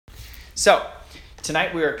So,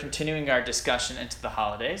 tonight we are continuing our discussion into the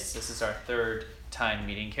holidays. This is our third time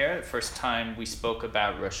meeting here. The first time we spoke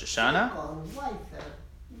about Rosh Hashanah.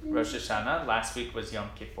 Rosh Hashanah. Last week was Yom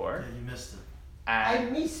Kippur. Yeah, you missed it. And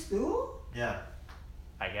I missed too? Yeah.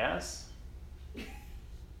 I guess.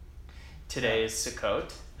 Today is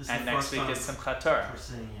Sukkot. This is And the next first week time is Simchat Torah. We're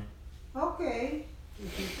seeing you. Okay,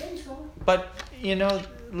 if you say so. But, you know,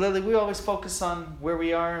 Lily, we always focus on where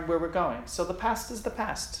we are and where we're going. So the past is the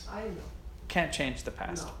past. I know. Can't change the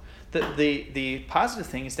past. No. The positive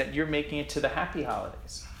thing is that you're making it to the happy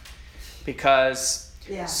holidays. Because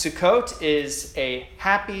Yeah. Sukkot is a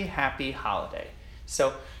happy, happy holiday.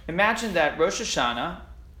 So imagine that Rosh Hashanah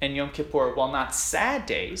and Yom Kippur, while not sad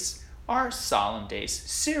days, are solemn days,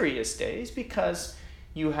 serious days, because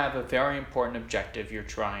you have a very important objective you're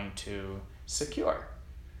trying to secure.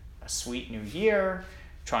 A sweet new year,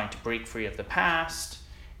 trying to break free of the past,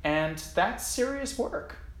 and that's serious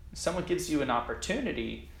work. Someone gives you an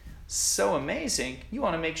opportunity so amazing, you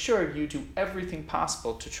want to make sure you do everything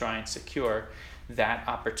possible to try and secure that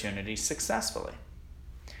opportunity successfully.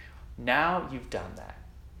 Now you've done that.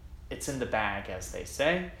 It's in the bag, as they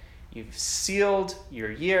say. You've sealed your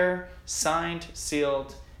year, signed,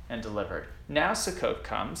 sealed, and delivered. Now Sukkot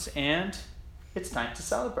comes, and it's time to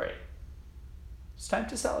celebrate. It's time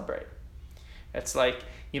to celebrate. It's like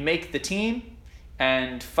you make the team,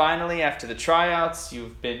 and finally, after the tryouts,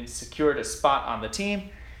 you've been secured a spot on the team.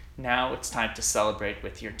 Now it's time to celebrate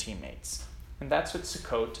with your teammates. And that's what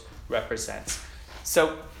Sukkot represents.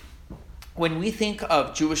 So when we think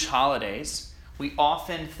of Jewish holidays, we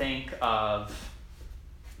often think of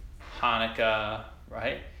Hanukkah,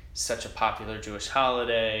 right? Such a popular Jewish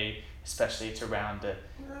holiday, especially it's around the...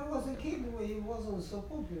 When I was a kid, it wasn't so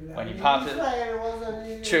popular. When you In pop it- Israel,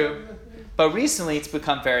 wasn't. True. But recently it's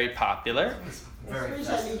become very popular. It's very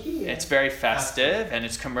Especially festive. here. It's very festive and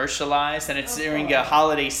it's commercialized and it's Of during a course.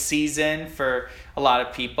 holiday season for a lot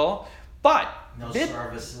of people. But No bib-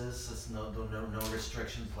 services, it's no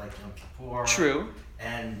restrictions like Yom Kippur. True.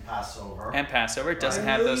 And Passover. And Passover, it doesn't And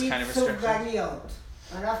have you those eat kind of restrictions. sukkot,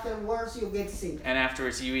 and afterwards you get sick. And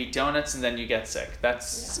afterwards you eat donuts and then you get sick. That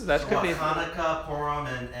so could what, be. Hanukkah, Purim,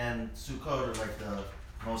 and Sukkot are like the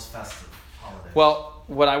most festive holidays. Well,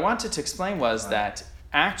 what I wanted to explain was Right. that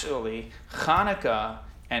actually Hanukkah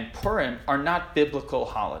and Purim are not biblical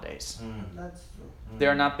holidays. That's true. They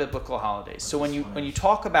are not biblical holidays. So when you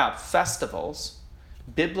talk about festivals,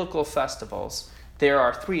 biblical festivals, there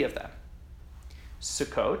are three of them.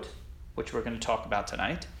 Sukkot, which we're going to talk about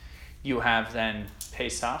tonight. You have then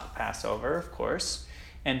Pesach, Passover, of course.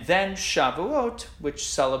 And then Shavuot, which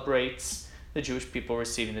celebrates the Jewish people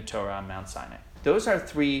receiving the Torah on Mount Sinai. Those are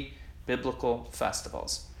three biblical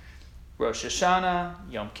festivals. Rosh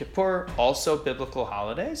Hashanah, Yom Kippur, also biblical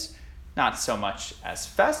holidays. Not so much as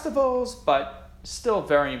festivals, but still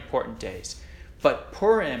very important days. But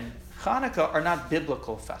Purim, Hanukkah are not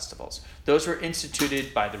biblical festivals. Those were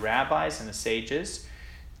instituted by the rabbis and the sages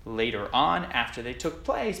later on after they took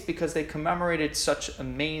place because they commemorated such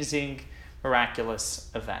amazing, miraculous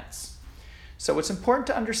events. So it's important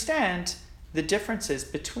to understand the differences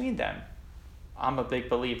between them. I'm a big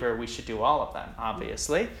believer we should do all of them,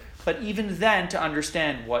 obviously. But even then, to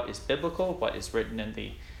understand what is biblical, what is written in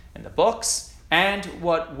the books, and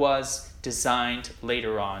what was designed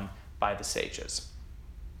later on by the sages.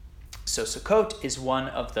 So Sukkot is one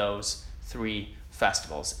of those three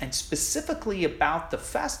festivals. And specifically about the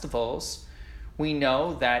festivals, we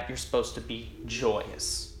know that you're supposed to be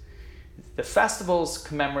joyous. The festivals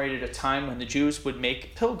commemorated a time when the Jews would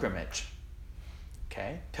make pilgrimage.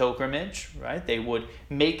 Okay, pilgrimage, right? They would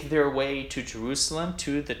make their way to Jerusalem,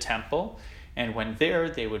 to the temple, and when there,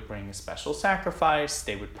 they would bring a special sacrifice,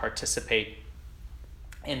 they would participate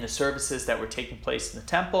in the services that were taking place in the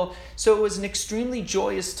temple. So it was an extremely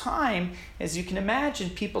joyous time, as you can imagine,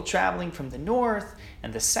 people traveling from the north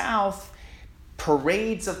and the south,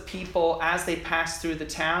 parades of people as they passed through the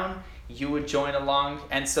town, you would join along,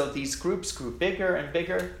 and so these groups grew bigger and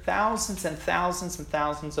bigger, thousands and thousands and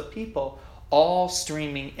thousands of people all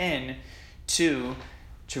streaming in to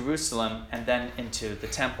Jerusalem and then into the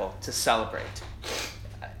temple to celebrate.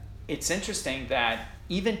 It's interesting that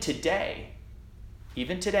even today,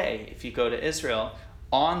 if you go to Israel,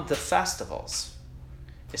 on the festivals,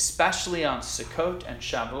 especially on Sukkot and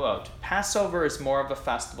Shavuot, Passover is more of a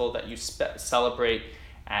festival that you celebrate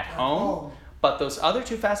at home, but those other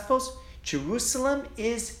two festivals, Jerusalem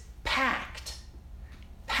is packed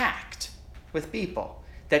with people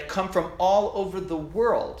that come from all over the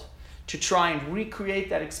world to try and recreate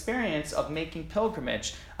that experience of making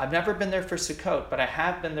pilgrimage. I've never been there for Sukkot, but I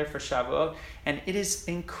have been there for Shavuot, and it is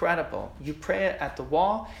incredible. You pray at the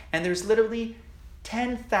wall, and there's literally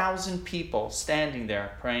 10,000 people standing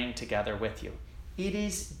there praying together with you. It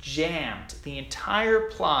is jammed. The entire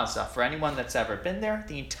plaza, for anyone that's ever been there,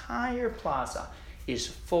 the entire plaza is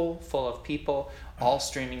full of people all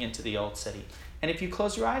streaming into the old city. And if you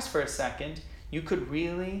close your eyes for a second, you could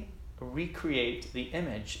really recreate the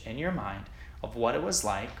image in your mind of what it was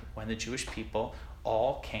like when the Jewish people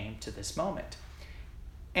all came to this moment.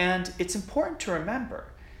 And it's important to remember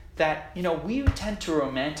that, we tend to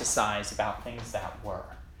romanticize about things that were.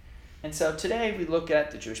 And so today we look at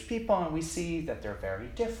the Jewish people and we see that they're very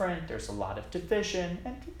different. There's a lot of division,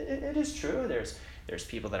 and it is true. There's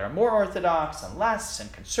people that are more orthodox and less,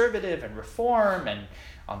 and conservative and reform, and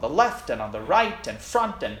on the left and on the right, and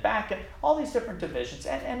front and back, and all these different divisions,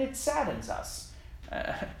 and it saddens us.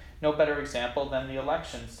 No better example than the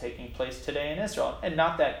elections taking place today in Israel. And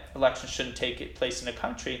not that elections shouldn't take place in a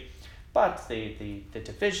country, but the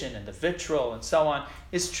division and the vitriol and so on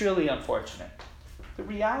is truly unfortunate. The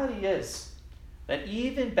reality is that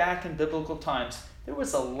even back in biblical times, there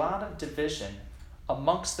was a lot of division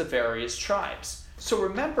amongst the various tribes. So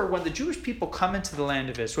remember, when the Jewish people come into the land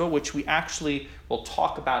of Israel, which we actually will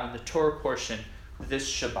talk about in the Torah portion this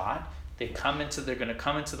Shabbat, they're going to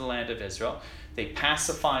come into the land of Israel, they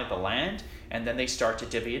pacify the land, and then they start to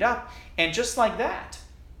divvy it up. And just like that,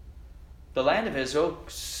 the land of Israel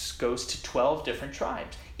goes to 12 different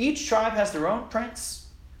tribes. Each tribe has their own prince,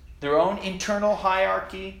 their own internal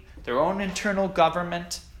hierarchy, their own internal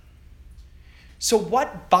government. So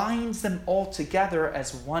what binds them all together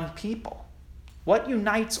as one people? What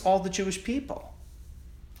unites all the Jewish people?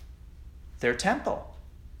 Their temple,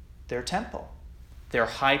 their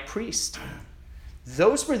high priest.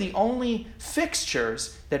 Those were the only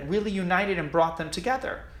fixtures that really united and brought them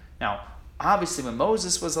together. Now, obviously when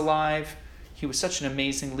Moses was alive, he was such an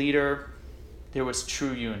amazing leader, there was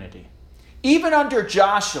true unity. Even under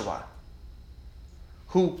Joshua,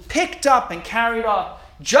 who picked up and carried off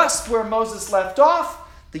just where Moses left off,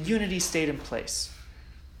 the unity stayed in place.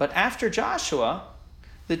 But after Joshua,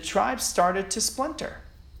 the tribes started to splinter.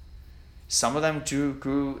 Some of them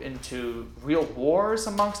grew into real wars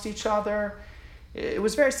amongst each other. It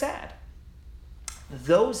was very sad.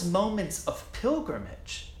 Those moments of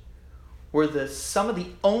pilgrimage were some of the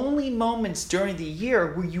only moments during the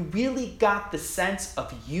year where you really got the sense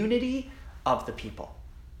of unity of the people.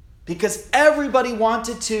 Because everybody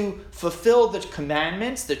wanted to fulfill the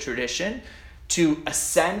commandments, the tradition, to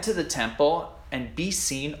ascend to the temple and be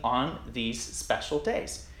seen on these special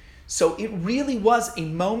days. So it really was a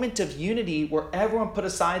moment of unity where everyone put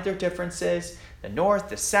aside their differences, the north,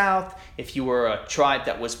 the south, if you were a tribe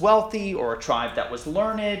that was wealthy or a tribe that was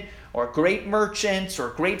learned or great merchants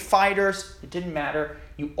or great fighters, it didn't matter.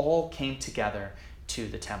 You all came together to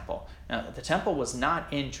the temple. Now, the temple was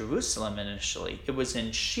not in Jerusalem initially. It was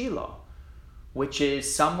in Shiloh, which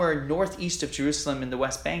is somewhere northeast of Jerusalem in the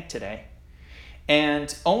West Bank today.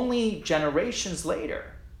 And only generations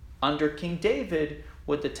later, under King David,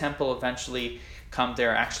 would the temple eventually come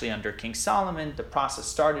there, actually under King Solomon. The process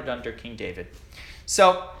started under King David.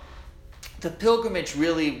 So the pilgrimage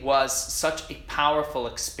really was such a powerful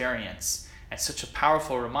experience and such a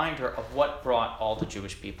powerful reminder of what brought all the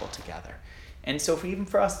Jewish people together. And so even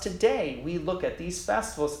for us today, we look at these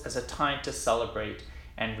festivals as a time to celebrate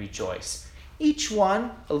and rejoice. Each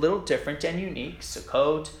one a little different and unique.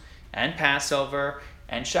 Sukkot and Passover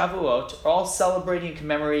and Shavuot are all celebrating and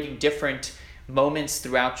commemorating different moments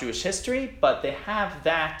throughout Jewish history, but they have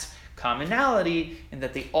that commonality in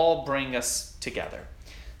that they all bring us together.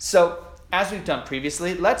 So, as we've done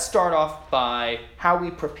previously, let's start off by how we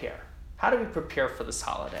prepare. How do we prepare for this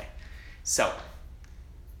holiday? So,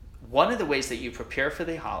 one of the ways that you prepare for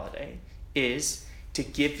the holiday is to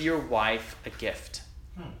give your wife a gift.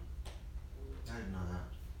 I didn't know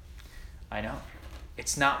that. I know.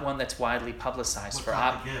 It's not one that's widely publicized What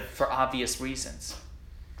kind of gift? for obvious reasons.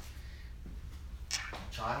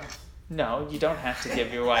 Child? No, you don't have to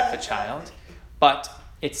give your wife a child. But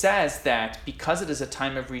it says that because it is a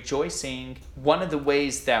time of rejoicing, one of the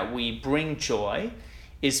ways that we bring joy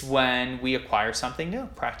is when we acquire something new,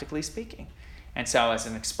 practically speaking. And so as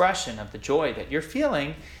an expression of the joy that you're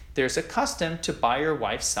feeling, there's a custom to buy your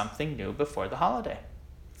wife something new before the holiday,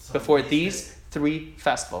 So before these these days- 3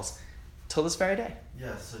 festivals, till this very day.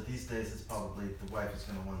 Yeah, so these days it's probably the wife is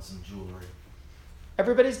going to want some jewelry.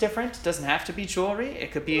 Everybody's different. It doesn't have to be jewelry.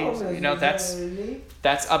 It could be, Not that's necessarily.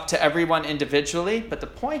 up to everyone individually. But the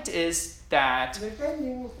point is that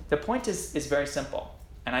Depending. the point is very simple,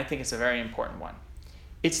 and I think it's a very important one.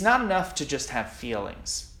 it's not enough to just have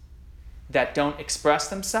feelings that don't express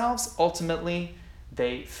themselves. Ultimately,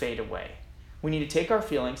 they fade away. We need to take our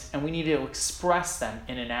feelings and we need to express them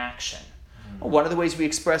in an action. One of the ways we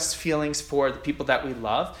express feelings for the people that we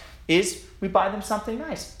love is we buy them something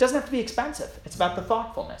nice. It doesn't have to be expensive. It's about the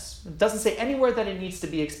thoughtfulness. It doesn't say anywhere that it needs to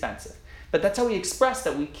be expensive. But that's how we express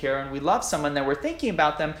that we care and we love someone, that we're thinking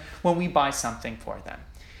about them when we buy something for them.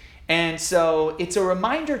 And so it's a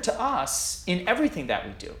reminder to us in everything that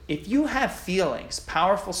we do. If you have feelings,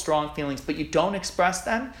 powerful, strong feelings, but you don't express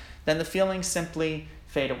them, then the feelings simply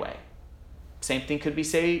fade away. Same thing could be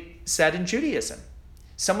said in Judaism.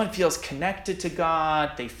 Someone feels connected to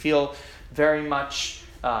God, they feel very much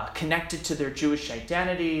connected to their Jewish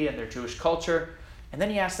identity and their Jewish culture, and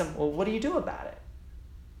then you ask them, well, what do you do about it?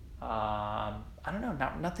 I don't know,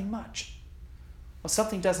 nothing much. Well,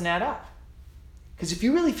 something doesn't add up. Because if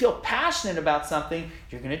you really feel passionate about something,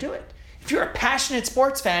 you're going to do it. If you're a passionate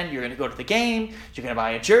sports fan, you're going to go to the game, you're going to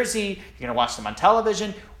buy a jersey, you're going to watch them on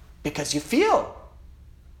television, because you feel,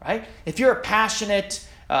 right? If you're passionate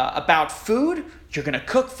about food, you're going to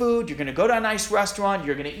cook food, you're going to go to a nice restaurant,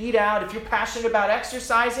 you're going to eat out. If you're passionate about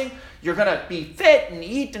exercising, you're going to be fit and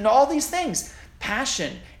eat and all these things.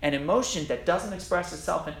 Passion and emotion that doesn't express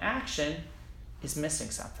itself in action is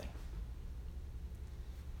missing something.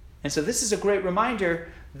 And so this is a great reminder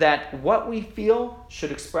that what we feel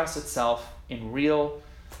should express itself in real,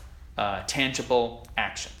 tangible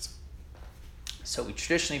actions. So we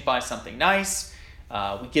traditionally buy something nice.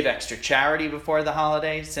 We give extra charity before the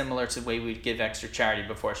holiday, similar to the way we give extra charity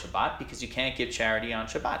before Shabbat, because you can't give charity on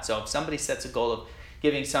Shabbat. So if somebody sets a goal of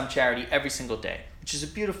giving some charity every single day, which is a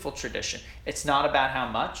beautiful tradition, it's not about how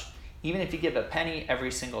much. Even if you give a penny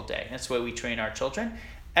every single day, that's the way we train our children.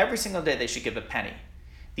 Every single day they should give a penny.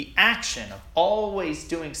 The action of always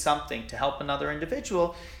doing something to help another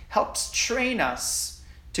individual helps train us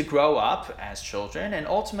to grow up as children and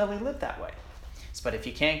ultimately live that way. But if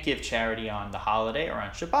you can't give charity on the holiday or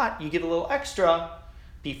on Shabbat, you give a little extra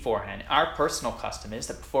beforehand. Our personal custom is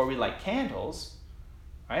that before we light candles,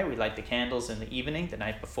 right? We light the candles in the evening, the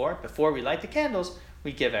night before. Before we light the candles,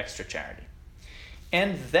 we give extra charity.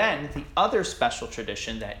 And then the other special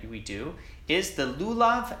tradition that we do is the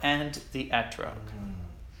lulav and the etrog.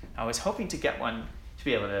 I was hoping to get one to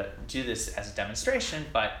be able to do this as a demonstration,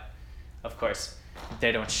 but of course,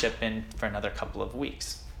 they don't ship in for another couple of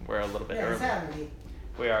weeks. We're a little bit early. Exactly.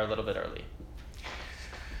 We are a little bit early.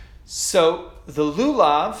 So the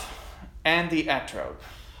lulav and the etrog.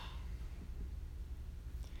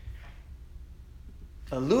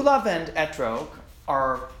 The lulav and etrog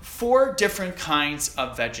are 4 different kinds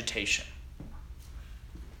of vegetation.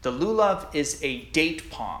 The lulav is a date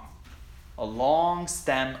palm, a long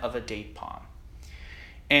stem of a date palm.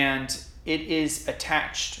 And it is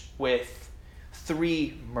attached with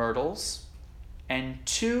 3 myrtles and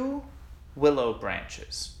 2 willow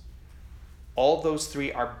branches. All those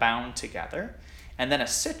 3 are bound together. And then a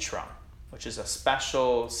citron, which is a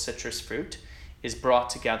special citrus fruit, is brought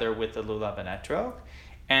together with the lulav and etrog.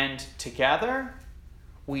 And together,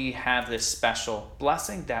 we have this special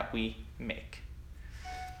blessing that we make.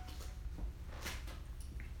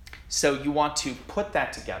 So you want to put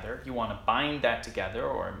that together, you want to bind that together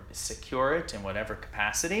or secure it in whatever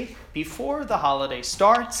capacity before the holiday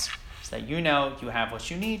starts, so that you know you have what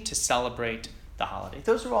you need to celebrate the holiday.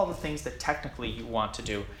 Those are all the things that technically you want to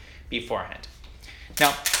do beforehand.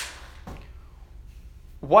 Now,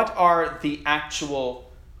 what are the actual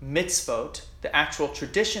mitzvot, the actual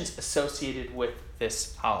traditions associated with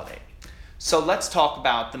this holiday? So let's talk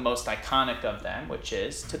about the most iconic of them, which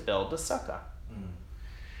is to build a sukkah.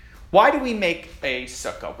 Why do we make a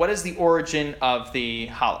sukkah? What is the origin of the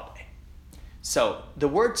holiday? So the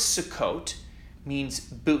word Sukkot means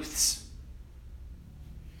booths.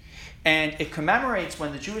 And it commemorates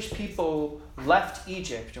when the Jewish people left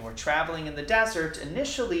Egypt and were traveling in the desert.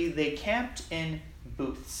 Initially, they camped in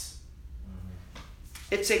booths.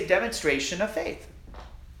 It's a demonstration of faith.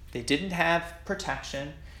 They didn't have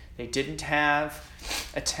protection. They didn't have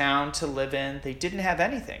a town to live in. They didn't have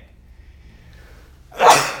anything.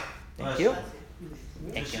 Thank you.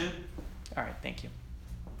 Thank you. All right, thank you.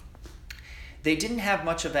 They didn't have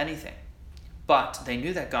much of anything, but they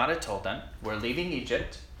knew that God had told them, we're leaving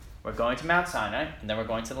Egypt, we're going to Mount Sinai, and then we're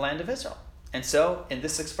going to the land of Israel. And so, in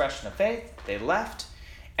this expression of faith, they left,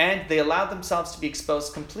 and they allowed themselves to be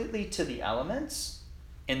exposed completely to the elements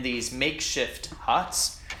in these makeshift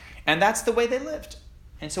huts, and that's the way they lived.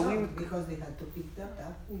 And so because they had to pick that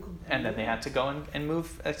up. And then they had to go and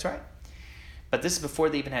move, that's right. But this is before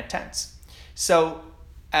they even had tents. So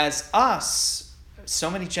as us, so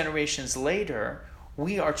many generations later,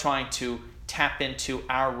 we are trying to tap into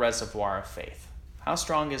our reservoir of faith. How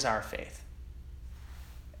strong is our faith?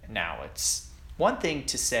 Now, it's one thing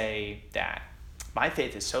to say that my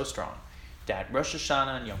faith is so strong that Rosh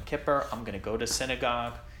Hashanah and Yom Kippur, I'm going to go to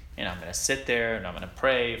synagogue, and I'm going to sit there, and I'm going to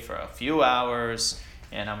pray for a few hours,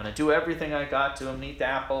 and I'm going to do everything I got to. I'm going to eat the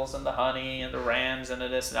apples and the honey and the rams and the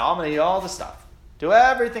this, and I'm going to eat all the stuff. Do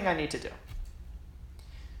everything I need to do.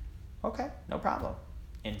 Okay, no problem.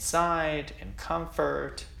 Inside, in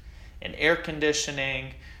comfort, in air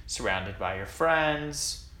conditioning, surrounded by your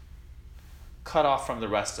friends, cut off from the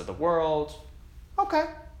rest of the world. Okay,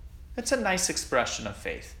 it's a nice expression of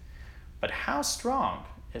faith. But how strong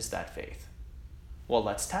is that faith? Well,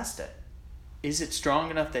 let's test it. Is it strong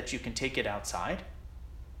enough that you can take it outside?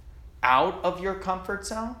 Out of your comfort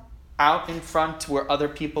zone? Out in front where other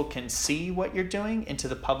people can see what you're doing, into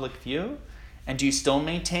the public view? And do you still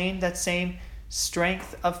maintain that same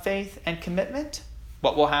strength of faith and commitment?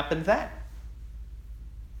 What will happen then?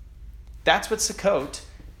 That's what Sukkot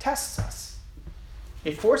tests us.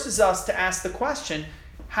 It forces us to ask the question,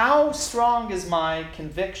 how strong is my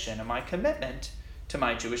conviction and my commitment to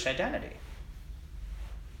my Jewish identity?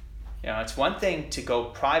 It's one thing to go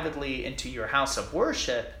privately into your house of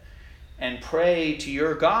worship and pray to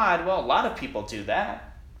your God. Well, a lot of people do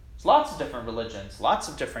that. There's lots of different religions, lots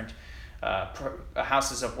of different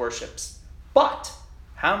houses of worships. But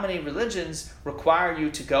how many religions require you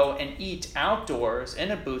to go and eat outdoors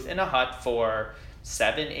in a booth, in a hut for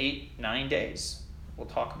 7, 8, 9 days? We'll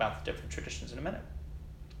talk about the different traditions in a minute.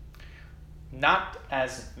 Not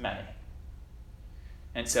as many.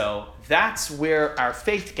 And so that's where our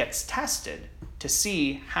faith gets tested to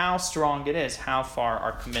see how strong it is, how far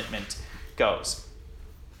our commitment goes.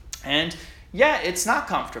 And yeah, it's not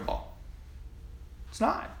comfortable. It's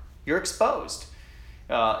not. You're exposed.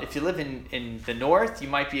 If you live in the north, you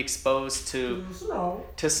might be exposed to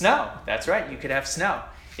snow. That's right. You could have snow.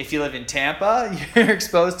 If you live in Tampa, you're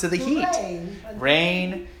exposed to the heat.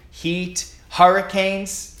 Rain, heat,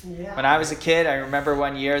 hurricanes. Yeah. When I was a kid, I remember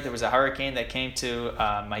one year there was a hurricane that came to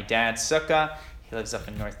my dad's sukkah. He lives up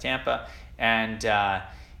in North Tampa. And,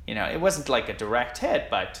 it wasn't like a direct hit,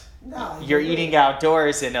 but you're eating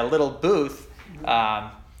outdoors in a little booth.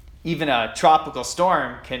 Even a tropical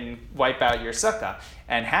storm can wipe out your sukkah.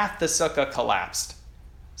 And half the sukkah collapsed.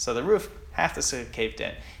 So the roof, half the sukkah caved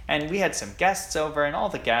in. And we had some guests over, and all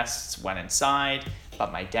the guests went inside.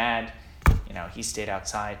 But my dad, he stayed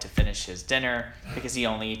outside to finish his dinner because he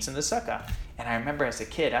only eats in the sukkah. And I remember as a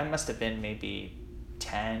kid, I must have been maybe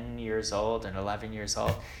 10 years old and 11 years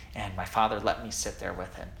old. And my father let me sit there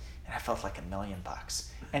with him. And I felt like $1 million.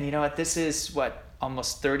 And you know what? This is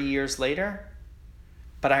almost 30 years later?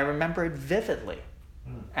 But I remember it vividly.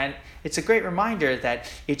 And it's a great reminder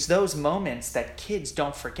that it's those moments that kids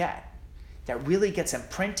don't forget, that really gets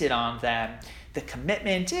imprinted on them. The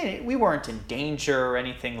commitment, we weren't in danger or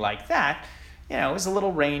anything like that. It was a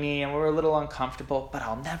little rainy and we were a little uncomfortable, but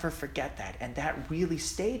I'll never forget that. And that really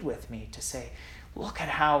stayed with me to say, look at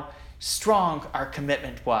how strong our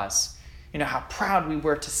commitment was. How proud we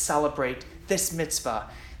were to celebrate this mitzvah,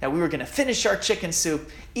 that we were going to finish our chicken soup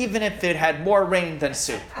even if it had more rain than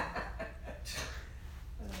soup.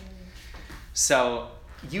 So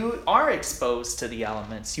you are exposed to the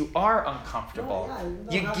elements. You are uncomfortable.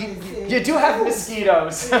 You do have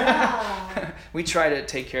mosquitoes. Yeah. We try to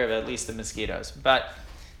take care of at least the mosquitoes. But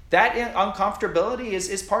that uncomfortability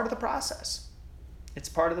is part of the process. It's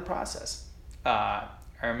part of the process. I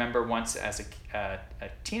remember once as a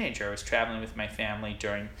teenager, I was traveling with my family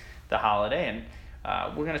during the holiday,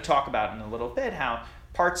 and we're going to talk about in a little bit how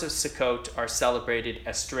parts of Sukkot are celebrated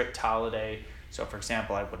as strict holiday. So, for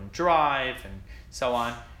example, I wouldn't drive and so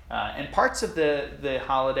on. And parts of the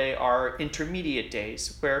holiday are intermediate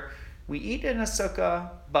days where we eat in a sukkah,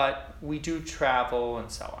 but we do travel and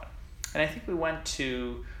so on. And I think we went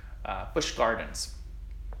to Busch Gardens.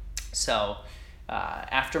 So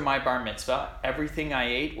after my bar mitzvah, everything I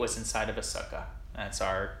ate was inside of a sukkah. That's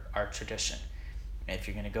our tradition. And if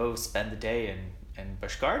you're going to go spend the day in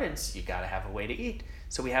Busch Gardens, you got to have a way to eat.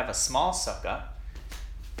 So we have a small sukkah.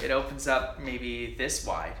 It opens up maybe this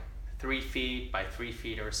wide, 3 feet by 3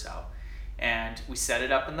 feet or so. And we set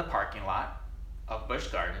it up in the parking lot of Busch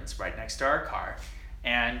Gardens right next to our car.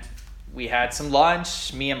 And we had some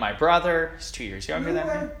lunch, me and my brother, he's 2 years younger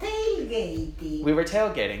than me. We were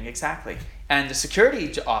tailgating, exactly. And the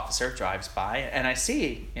security officer drives by, and I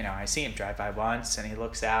see him drive by once, and he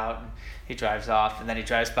looks out, and he drives off, and then he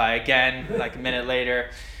drives by again, like a minute later.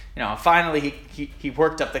 Finally he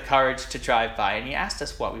worked up the courage to drive by, and he asked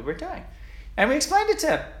us what we were doing. And we explained it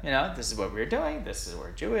to him, this is what we were doing,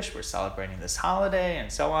 we're Jewish, we're celebrating this holiday,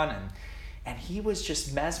 and so on. And he was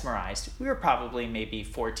just mesmerized. We were probably maybe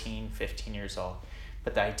 14, 15 years old.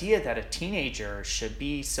 But the idea that a teenager should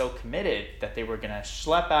be so committed that they were going to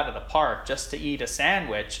schlep out of the park just to eat a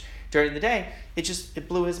sandwich during the day, it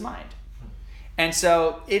blew his mind. And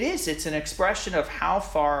so it's an expression of how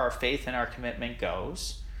far our faith and our commitment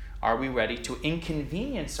goes. Are we ready to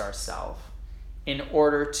inconvenience ourselves in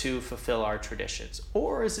order to fulfill our traditions?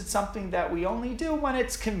 Or is it something that we only do when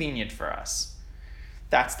it's convenient for us?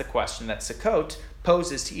 That's the question that Sukkot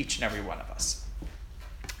poses to each and every one of us.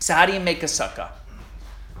 So how do you make a sukkah?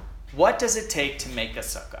 What does it take to make a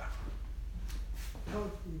sukkah? No,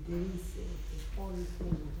 there is a whole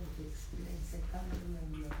thing that explains. I can't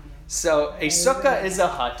remember now. So a sukkah is a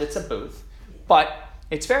hut, it's a booth, but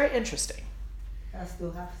it's very interesting. It has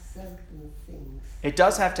to have certain things. It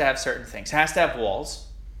does have to have certain things. It has to have walls,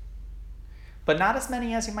 but not as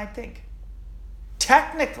many as you might think.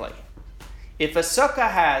 Technically, if a sukkah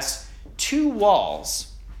has two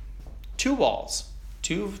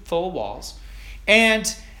full walls,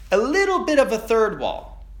 and a little bit of a third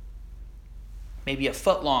wall, maybe a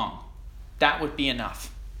foot long, that would be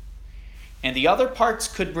enough. And the other parts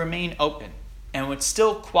could remain open and would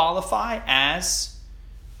still qualify as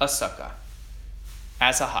a sukkah,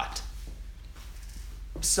 as a hut.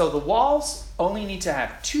 So the walls only need to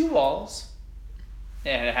have two walls,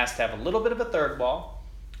 and it has to have a little bit of a third wall,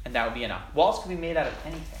 and that would be enough. Walls can be made out of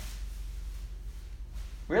anything.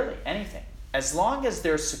 Really, anything. As long as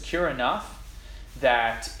they're secure enough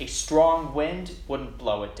that a strong wind wouldn't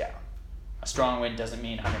blow it down. A strong wind doesn't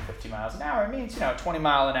mean 150 miles an hour. It means, a 20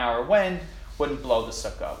 mile an hour wind wouldn't blow the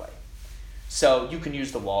sukkah away. So you can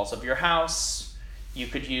use the walls of your house. You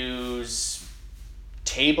could use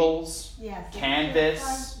tables, Yes,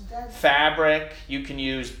 canvas, fabric. You can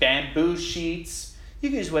use bamboo sheets. You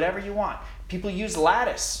can use whatever you want. People use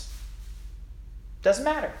lattice. Doesn't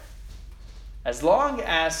matter. As long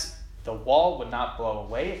as the wall would not blow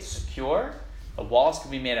away, it's secure. The walls can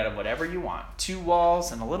be made out of whatever you want. 2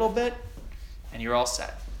 walls and a little bit, and you're all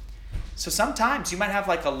set. So sometimes you might have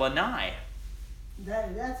like a lanai.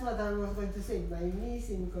 That's what I was going to say. My niece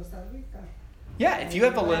in Costa Rica. Yeah, if you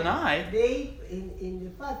have a lanai, They in the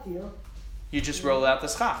patio. you just roll out the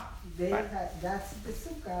schach. They Right. that's the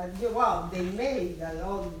sukkah. Well, they made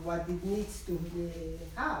all what it needs to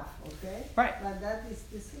have. Okay. Right. But that is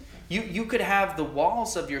the sukkah. You could have the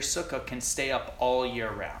walls of your sukkah can stay up all year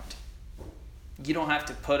round. You don't have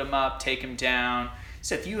to put them up, take them down.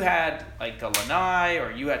 So if you had like a lanai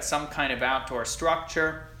or you had some kind of outdoor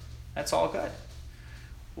structure, that's all good.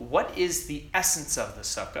 What is the essence of the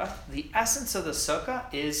sukkah? The essence of the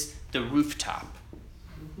sukkah is the rooftop.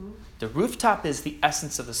 Mm-hmm. The rooftop is the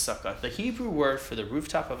essence of the sukkah. The Hebrew word for the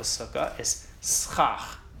rooftop of a sukkah is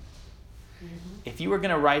schach. Mm-hmm. If you were going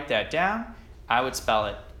to write that down, I would spell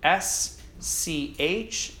it schach.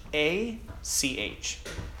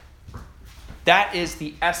 That is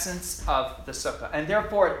the essence of the sukkah. And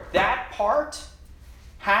therefore, that part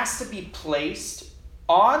has to be placed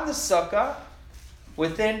on the sukkah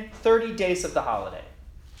within 30 days of the holiday.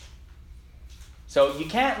 So you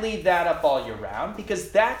can't leave that up all year round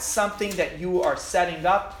because that's something that you are setting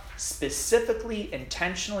up specifically,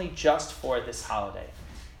 intentionally just for this holiday.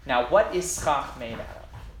 Now, what is schach made out of?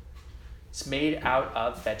 It's made out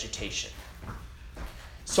of vegetation.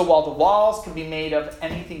 So while the walls can be made of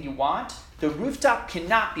anything you want, the rooftop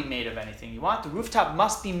cannot be made of anything you want. The rooftop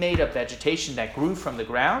must be made of vegetation that grew from the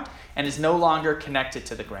ground and is no longer connected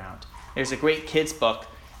to the ground. There's a great kids book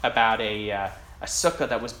about a sukkah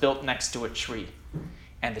that was built next to a tree.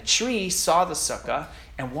 And the tree saw the sukkah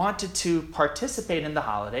and wanted to participate in the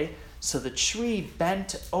holiday, so the tree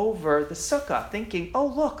bent over the sukkah thinking, oh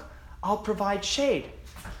look, I'll provide shade.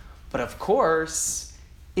 But of course,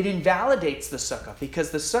 it invalidates the sukkah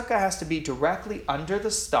because the sukkah has to be directly under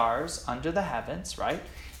the stars, under the heavens, right?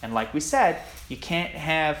 And like we said, you can't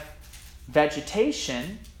have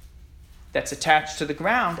vegetation that's attached to the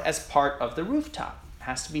ground as part of the rooftop. It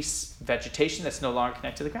has to be vegetation that's no longer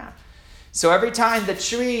connected to the ground. So every time the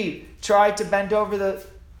tree tried to bend over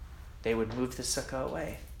they would move the sukkah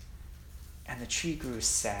away. And the tree grew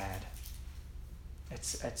sad.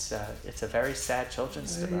 It's a very sad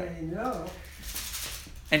children's story. I know.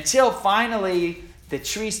 Until finally the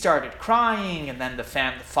tree started crying, and then the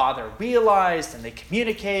father realized, and they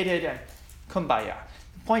communicated, and kumbaya.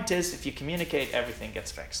 The point is, if you communicate, everything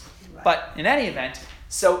gets fixed. Right. But in any event,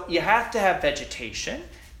 so you have to have vegetation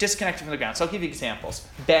disconnected from the ground. So I'll give you examples.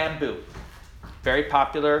 Bamboo, very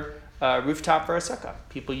popular rooftop for a sukkah.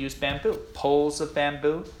 People use bamboo, poles of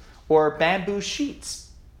bamboo, or bamboo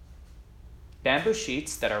sheets. Bamboo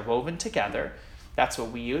sheets that are woven together. That's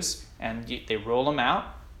what we use, and they roll them out.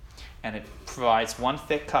 And it provides one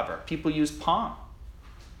thick cover. People use palm,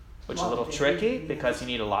 which is a little tricky because you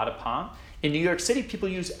need a lot of palm. In New York City, people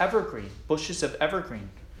use evergreen, bushes of evergreen.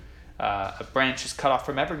 Branches cut off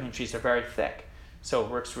from evergreen trees are very thick. So it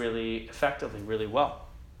works really effectively, really well.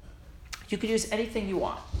 You could use anything you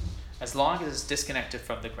want, as long as it's disconnected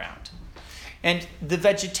from the ground. And the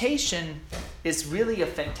vegetation is really a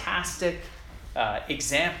fantastic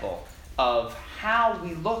example of how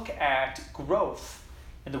we look at growth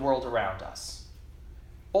in the world around us.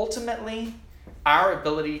 Ultimately, our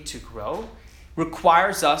ability to grow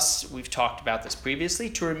requires us, we've talked about this previously,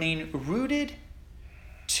 to remain rooted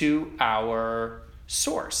to our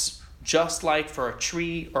source. Just like for a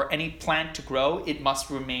tree or any plant to grow, it must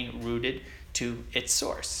remain rooted to its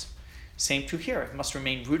source. Same true here, it must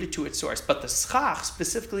remain rooted to its source. But the schach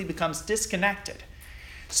specifically becomes disconnected.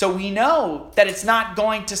 So we know that it's not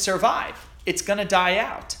going to survive. It's going to die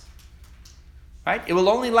out. Right? It will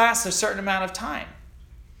only last a certain amount of time.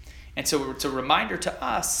 And so it's a reminder to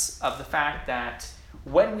us of the fact that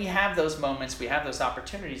when we have those moments, we have those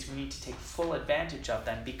opportunities, we need to take full advantage of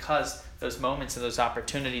them because those moments and those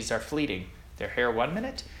opportunities are fleeting. They're here 1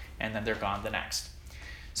 minute and then they're gone the next.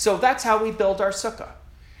 So that's how we build our sukkah.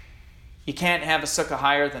 You can't have a sukkah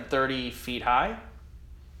higher than 30 feet high,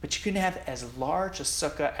 but you can have as large a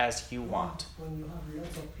sukkah as you want. When you have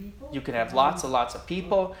lots of people? You can have lots of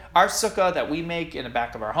people. Our sukkah that we make in the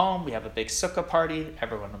back of our home, we have a big sukkah party.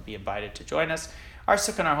 Everyone will be invited to join us. Our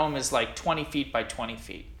sukkah in our home is like 20 feet by 20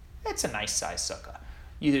 feet. It's a nice size sukkah.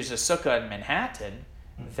 There's a sukkah in Manhattan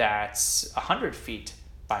that's 100 feet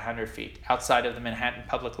by 100 feet outside of the Manhattan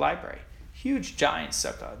Public Library. Huge, giant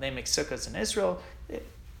sukkah. They make sukkahs in Israel.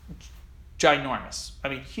 Ginormous. I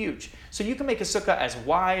mean, huge. So you can make a sukkah as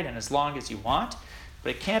wide and as long as you want, but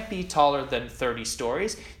it can't be taller than 30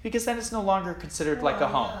 stories because then it's no longer considered like a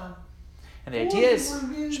home. And the idea is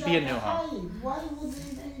it should be a new home. Why would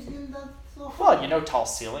they build that so high? Well, you know, tall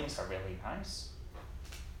ceilings are really nice.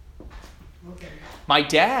 Okay. My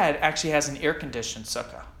dad actually has an air-conditioned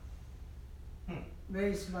sukkah.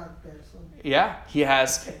 Very smart person. Yeah, he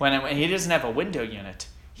has, when he doesn't have a window unit,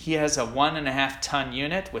 he has a 1.5 ton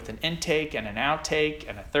unit with an intake and an outtake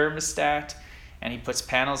and a thermostat, and he puts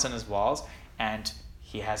panels in his walls, and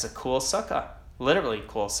he has a cool sukkah, literally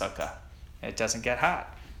cool sukkah. It doesn't get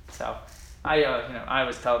hot. So I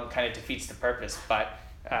always tell him it kind of defeats the purpose, but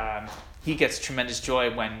he gets tremendous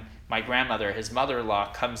joy when my grandmother, his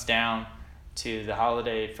mother-in-law, comes down to the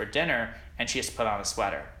holiday for dinner, and she has to put on a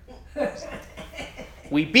sweater.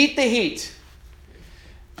 We beat the heat.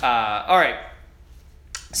 All right.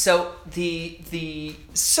 So the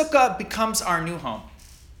sukkah becomes our new home.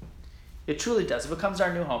 It truly does. It becomes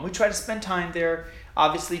our new home. We try to spend time there,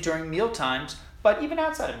 obviously during meal times, but even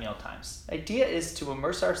outside of meal times. The idea is to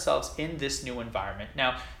immerse ourselves in this new environment.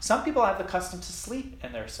 Now, some people have the custom to sleep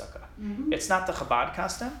in their sukkah. Mm-hmm. It's not the Chabad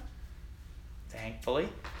custom, thankfully,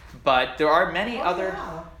 but there are many other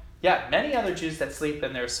Jews that sleep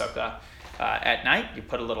in their sukkah at night. You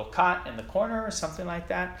put a little cot in the corner or something like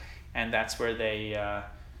that, and that's where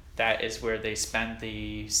that is where they spend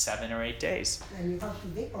the 7 or 8 days. And you have to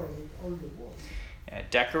decorate all the walls.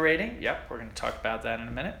 Decorating, yep, we're going to talk about that in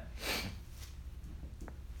a minute.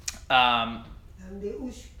 And the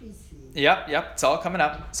ushpisi. Yep, it's all coming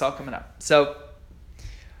up. So,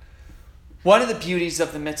 one of the beauties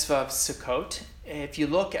of the mitzvah of Sukkot, if you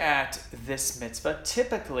look at this mitzvah,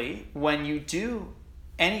 typically when you do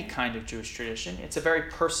any kind of Jewish tradition, it's a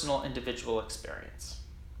very personal, individual experience.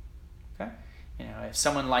 Okay? You know, if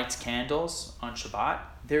someone lights candles on Shabbat,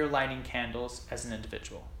 they're lighting candles as an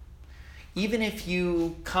individual. Even if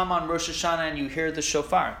you come on Rosh Hashanah and you hear the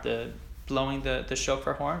shofar, blowing the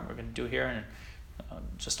shofar horn, we're going to do here in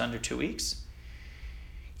just under 2 weeks,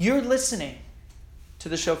 you're listening to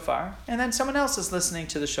the shofar, and then someone else is listening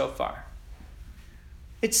to the shofar.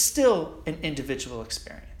 It's still an individual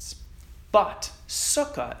experience. But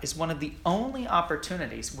Sukkah is one of the only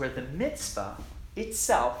opportunities where the mitzvah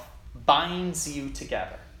itself binds you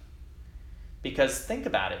together. Because think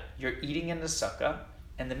about it, you're eating in the Sukkah,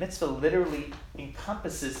 and the mitzvah literally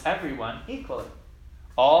encompasses everyone equally.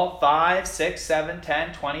 All 5, 6, 7,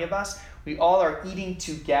 10, 20 of us, we all are eating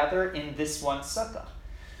together in this one Sukkah.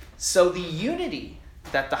 So the unity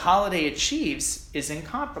that the holiday achieves is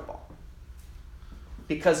incomparable.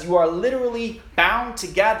 Because you are literally bound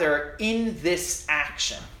together in this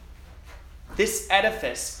action. This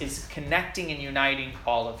edifice is connecting and uniting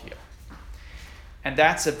all of you. And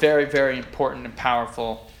that's a very, very important and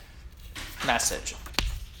powerful message.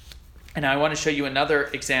 And I want to show you another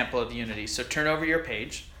example of unity. So turn over your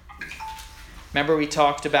page. Remember we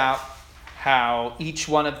talked about how each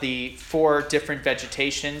one of the 4 different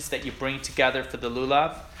vegetations that you bring together for the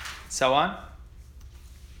lulav, so on.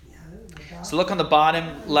 So look on the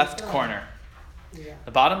bottom left corner. Yeah.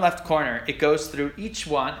 The bottom left corner, it goes through each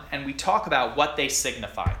one, and we talk about what they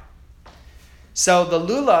signify. So the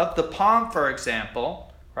lulav, the palm, for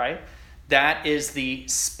example, right? That is the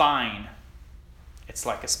spine. It's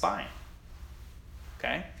like a spine.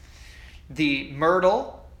 Okay? The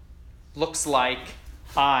myrtle looks like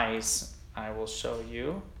eyes. I will show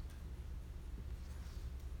you.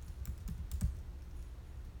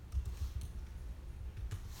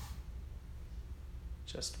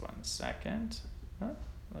 Just 1 second. Huh?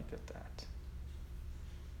 Look at that.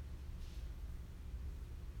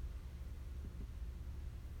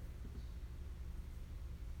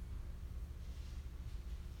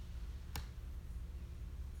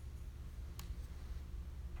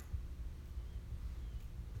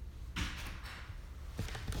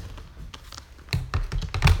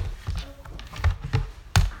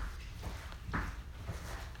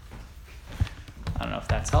 I don't know if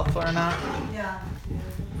that's helpful or not. Yeah.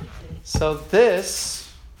 So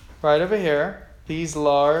this, right over here, these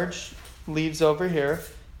large leaves over here,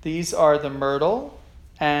 these are the myrtle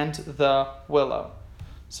and the willow.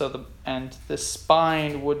 So the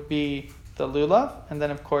spine would be the lulav, and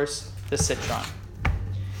then of course the citron.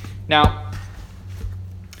 Now,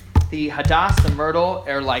 the hadass, the myrtle,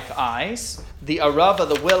 are like eyes. The arava,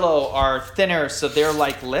 the willow, are thinner, so they're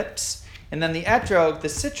like lips. And then the etrog, the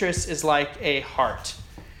citrus, is like a heart.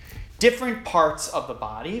 Different parts of the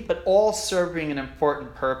body, but all serving an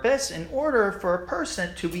important purpose in order for a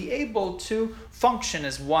person to be able to function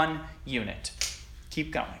as one unit.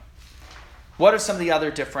 Keep going. What are some of the other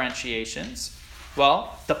differentiations?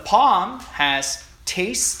 Well, the palm has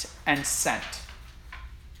taste and scent.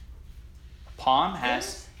 Palm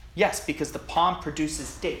has, yes, because the palm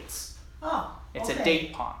produces dates. Oh, It's okay. a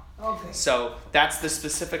date palm. Okay. So that's the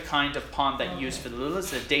specific kind of palm that you use for the lulav,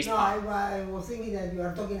 the date No, palm. I was thinking that you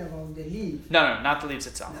are talking about the leaf. No, not the leaves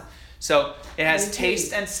itself. No. So it has Okay.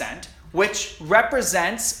 taste and scent, which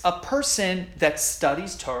represents a person that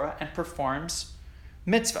studies Torah and performs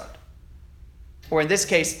mitzvot. Or in this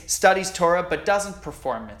case, studies Torah but doesn't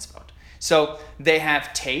perform mitzvot. So they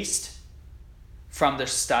have taste from their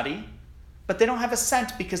study, but they don't have a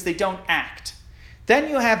scent because they don't act. Then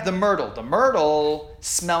you have the myrtle. The myrtle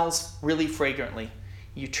smells really fragrantly.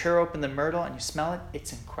 You tear open the myrtle and you smell it,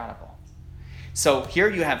 it's incredible. So here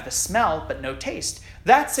you have the smell but no taste.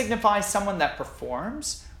 That signifies someone that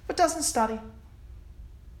performs but doesn't study.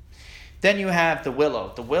 Then you have the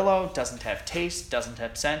willow. The willow doesn't have taste, doesn't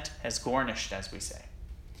have scent, has garnished, as we say.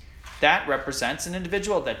 That represents an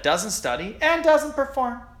individual that doesn't study and doesn't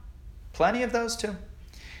perform. Plenty of those too.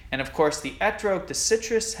 And of course, the etrog, the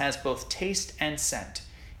citrus, has both taste and scent.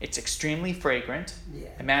 It's extremely fragrant. Yeah.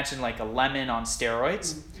 Imagine like a lemon on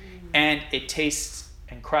steroids. And it tastes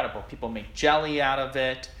incredible. People make jelly out of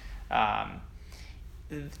it.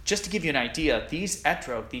 Just to give you an idea, these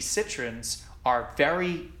etrog, these citrons, are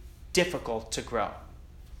very difficult to grow.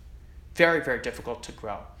 Very, very difficult to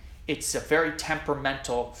grow. It's a very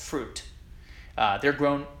temperamental fruit. They're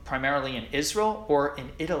grown primarily in Israel or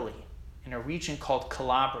in Italy, in a region called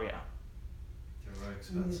Calabria. They're very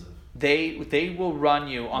expensive. They will run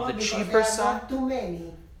you on the because cheaper there are side. not too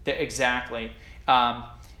many. Exactly.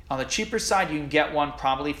 On the cheaper side, you can get one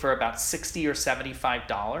probably for about $60 or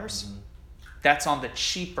 $75. That's on the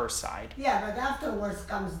cheaper side. Yeah, but afterwards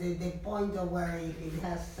comes the point of where it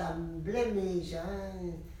has some blemish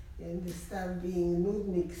and they start being nude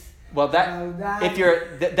mix. Well, that if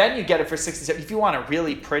you're then you get it for $60. If you want a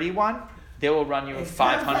really pretty one, they will run you A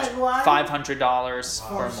 $500 perfect one? $500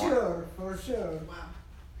 For or more. sure, for sure. Wow.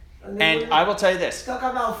 then And when I you will tell you this: talk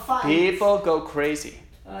about fights. people go crazy.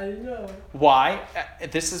 I know. Why?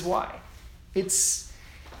 This is why. It's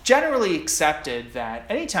generally accepted that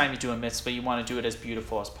anytime you do a mitzvah, you want to do it as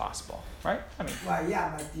beautiful as possible, right? I mean, Well,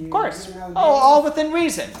 yeah, but you. of course. You know, All within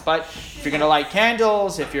reason. But if you're going to light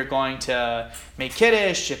candles, if you're going to make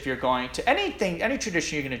kiddush, if you're going to anything, any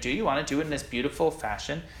tradition you're going to do, you want to do it in as beautiful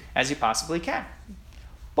fashion as you possibly can.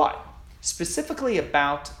 But specifically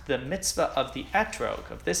about the mitzvah of the etrog,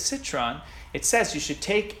 of this citron, it says you should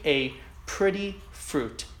take a pretty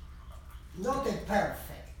fruit. Not a perfect.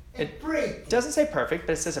 A It pretty. It doesn't say perfect,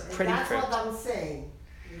 but it says a And pretty that's fruit. what I'm saying.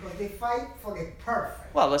 Because they fight for the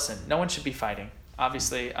perfect. Well, listen, no one should be fighting.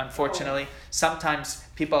 Obviously, unfortunately, sometimes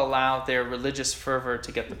people allow their religious fervor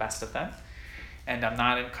to get the best of them. And I'm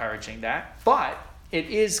not encouraging that. But it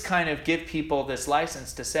is kind of give people this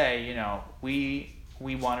license to say, you know, we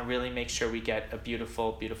want to really make sure we get a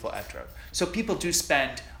beautiful, beautiful etrog. So people do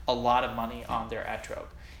spend a lot of money on their etrog.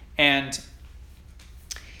 And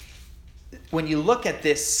when you look at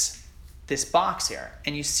this box here,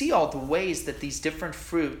 and you see all the ways that these different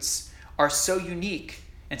fruits are so unique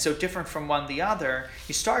and so different from one the other,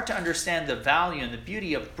 you start to understand the value and the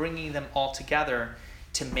beauty of bringing them all together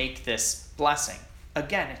to make this blessing.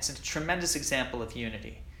 Again, it's a tremendous example of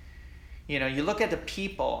unity. You know, you look at the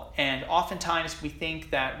people, and oftentimes we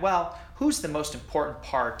think that, well, who's the most important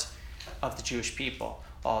part of the Jewish people?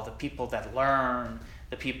 Oh, the people that learn,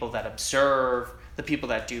 the people that observe, the people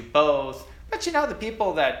that do both. But you know, the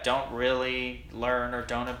people that don't really learn or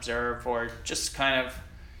don't observe or just kind of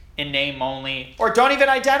in name only or don't even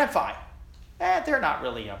identify, they're not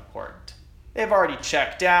really important. They've already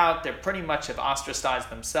checked out. They pretty much have ostracized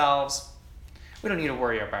themselves. We don't need to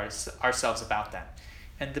worry about ourselves about that.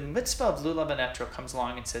 And the mitzvah of lulav and etrog comes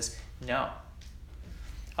along and says, no.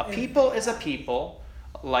 A people is a people,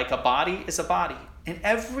 like a body is a body. And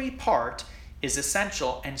every part is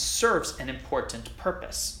essential and serves an important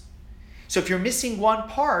purpose. So if you're missing one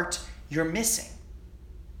part, you're missing.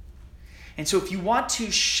 And so if you want to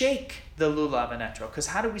shake the lulav and etrog, because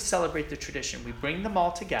how do we celebrate the tradition? We bring them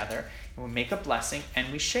all together, and we make a blessing,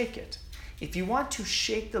 and we shake it. If you want to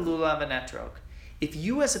shake the lulav and etrog, if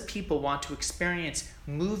you as a people want to experience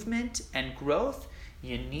movement and growth,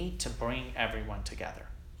 you need to bring everyone together.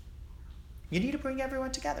 You need to bring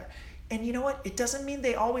everyone together. And you know what? It doesn't mean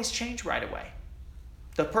they always change right away.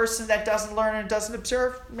 The person that doesn't learn and doesn't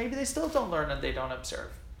observe, maybe they still don't learn and they don't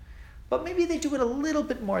observe. But maybe they do it a little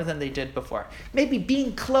bit more than they did before. Maybe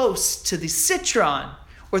being close to the citron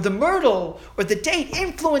or the myrtle or the date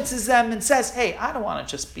influences them and says, hey, I don't want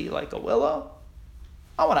to just be like a willow.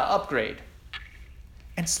 I want to upgrade.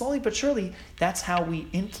 And slowly but surely, that's how we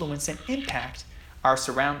influence and impact our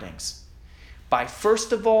surroundings. By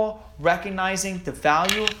first of all, recognizing the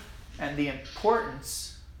value and the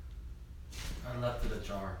importance. I left it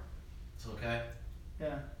ajar. It's okay?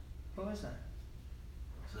 Yeah. Who is that?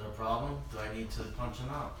 Is it a problem? Do I need to punch him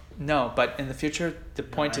out? No, but in the future, the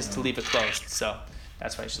point I is to know. leave it closed. So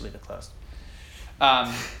that's why you should leave it closed.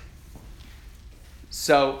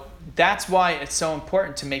 So that's why it's so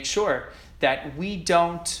important to make sure that we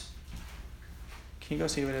don't. Can you go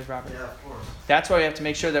see what it is, Robert? Yeah, of course. That's why we have to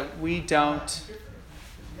make sure that we don't.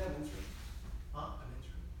 Huh?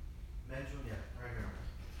 Mandarin? Yeah, right here.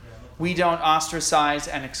 Yeah, no We don't ostracize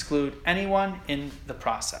and exclude anyone in the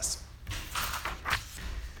process.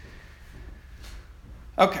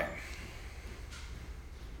 Okay.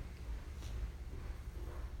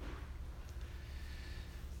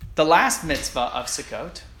 The last mitzvah of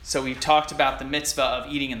Sukkot. So we've talked about the mitzvah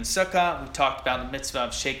of eating in the sukkah. We've talked about the mitzvah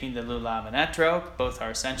of shaking the lulav and etrog. Both are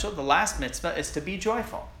essential. The last mitzvah is to be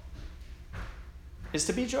joyful. Is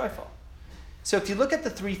to be joyful. So if you look at the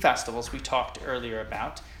three festivals we talked earlier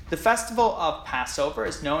about, the festival of Passover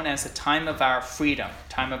is known as the time of our freedom,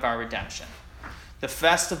 time of our redemption. The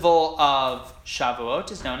festival of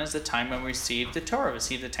Shavuot is known as the time when we received the Torah,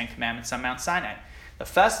 received the Ten Commandments on Mount Sinai. The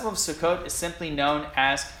festival of Sukkot is simply known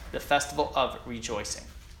as the festival of rejoicing.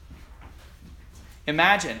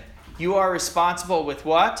 Imagine, you are responsible with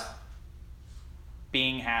what?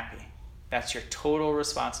 Being happy. That's your total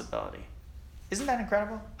responsibility. Isn't that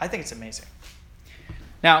incredible? I think it's amazing.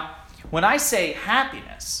 Now, when I say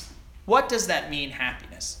happiness, what does that mean,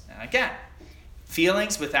 happiness? And again,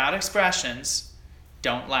 feelings without expressions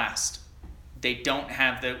don't last. They don't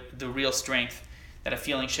have the real strength that a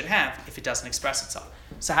feeling should have if it doesn't express itself.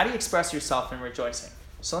 So how do you express yourself in rejoicing?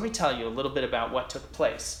 So let me tell you a little bit about what took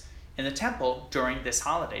place in the temple during this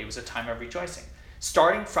holiday. It was a time of rejoicing.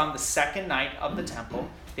 Starting from the second night of the temple,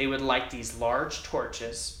 they would light these large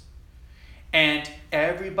torches, and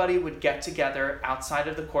everybody would get together outside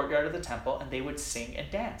of the courtyard of the temple, and they would sing and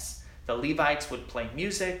dance. The Levites would play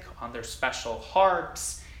music on their special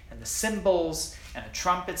harps and the cymbals and the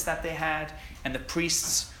trumpets that they had, and the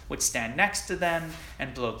priests would stand next to them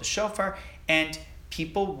and blow the shofar, and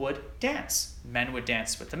people would dance. Men would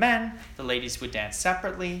dance with the men, the ladies would dance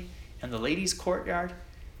separately in the ladies' courtyard.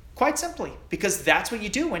 Quite simply, because that's what you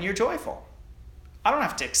do when you're joyful. I don't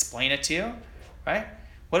have to explain it to you, right?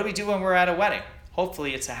 What do we do when we're at a wedding?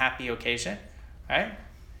 Hopefully it's a happy occasion, right?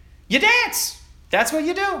 You dance! That's what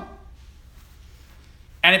you do.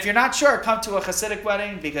 And if you're not sure, come to a Hasidic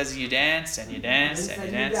wedding because you dance and you dance and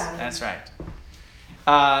you dance. That's right.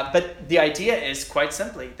 But the idea is quite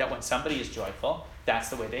simply that when somebody is joyful, that's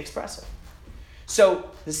the way they express it.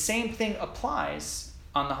 So the same thing applies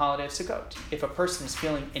on the holiday of Sukkot. If a person is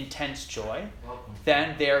feeling intense joy, Welcome.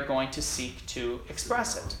 then they are going to seek to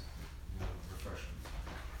express it.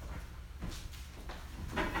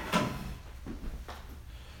 Refreshment.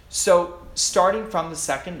 So starting from the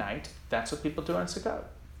second night, that's what people do on Sukkot.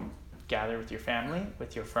 gather with your family,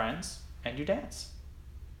 with your friends, and you dance.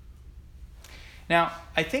 Now,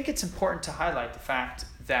 I think it's important to highlight the fact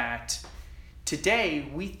that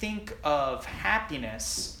today we think of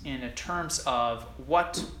happiness in terms of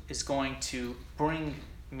what is going to bring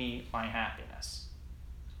me my happiness.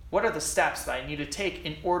 What are the steps that I need to take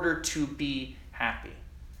in order to be happy?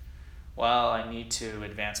 Well, I need to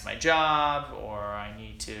advance my job, or I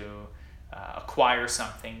need to acquire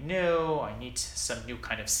something new, I need some new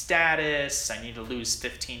kind of status, I need to lose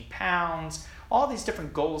 15 pounds, all these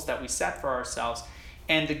different goals that we set for ourselves.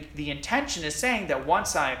 And the intention is saying that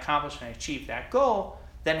once I accomplish and achieve that goal,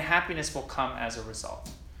 then happiness will come as a result.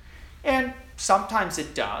 And sometimes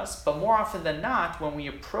it does, but more often than not, when we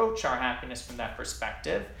approach our happiness from that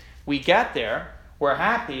perspective, we get there, we're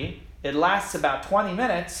happy, it lasts about 20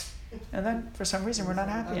 minutes, and then for some reason we're not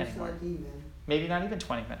happy anymore. Not even. Maybe not even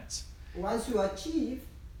 20 minutes. Once you achieve,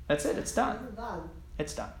 That's it, it's done. you're done.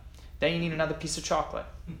 It's done. Then you need another piece of chocolate.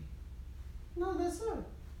 No, that's all.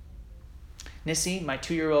 Nissi, my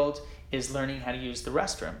 2-year-old, is learning how to use the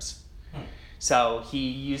restrooms. So he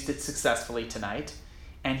used it successfully tonight,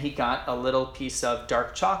 and he got a little piece of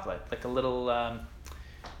dark chocolate, like a little,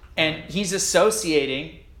 and he's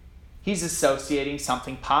associating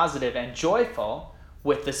something positive and joyful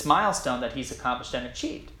with this milestone that he's accomplished and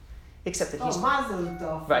achieved. Except that he's Mazel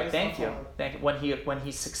tov. right. first Thank of you. all. Thank you. When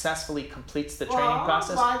he successfully completes the Well, training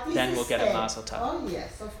process, but this then is we'll get a step. mazel tov. Oh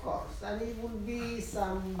yes, of course, and it will be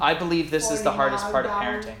some. I believe this is the hardest part of down.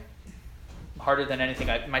 parenting. Harder than anything.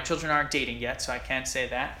 My children aren't dating yet, so I can't say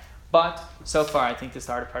that. But so far, I think this is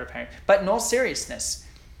the hardest part of parenting. But in all seriousness,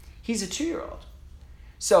 he's a 2-year-old.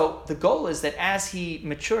 So the goal is that as he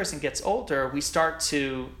matures and gets older, we start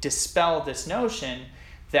to dispel this notion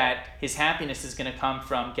that his happiness is going to come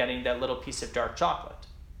from getting that little piece of dark chocolate.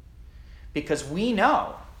 Because we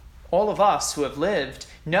know, all of us who have lived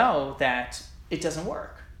know that it doesn't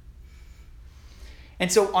work. And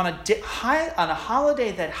so on a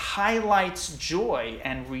holiday that highlights joy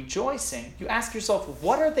and rejoicing, you ask yourself,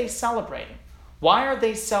 what are they celebrating? Why are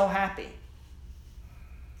they so happy?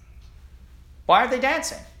 Why are they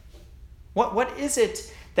dancing? What is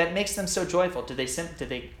it that makes them so joyful? Did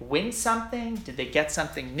they win something? Did they get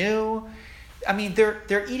something new? I mean,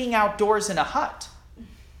 they're eating outdoors in a hut.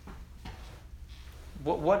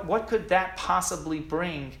 What could that possibly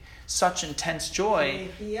bring such intense joy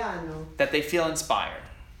Piano. that they feel inspired?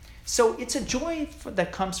 So it's a joy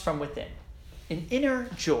that comes from within, an inner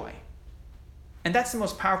joy. And that's the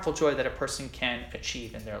most powerful joy that a person can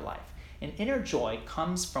achieve in their life. An inner joy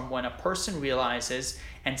comes from when a person realizes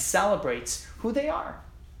and celebrates who they are.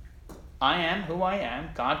 I am who I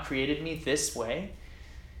am. God created me this way,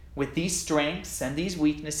 with these strengths and these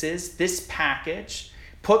weaknesses, this package,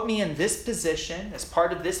 put me in this position as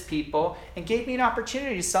part of this people, and gave me an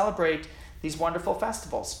opportunity to celebrate these wonderful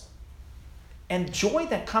festivals. And joy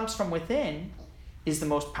that comes from within is the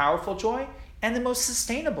most powerful joy and the most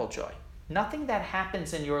sustainable joy. Nothing that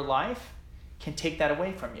happens in your life can take that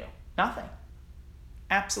away from you. Nothing.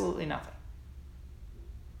 Absolutely nothing.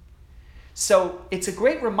 So it's a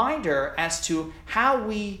great reminder as to how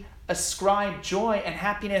we ascribe joy and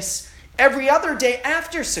happiness every other day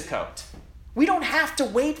after Sukkot. We don't have to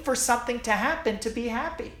wait for something to happen to be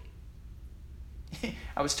happy.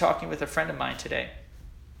 I was talking with a friend of mine today,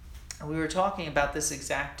 and we were talking about this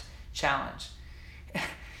exact challenge.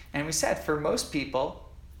 And we said, for most people,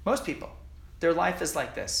 their life is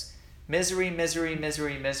like this. Misery, misery,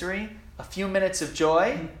 misery, misery. A few minutes of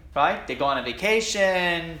joy, right? They go on a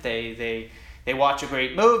vacation, they watch a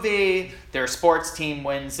great movie, their sports team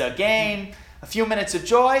wins a game. A few minutes of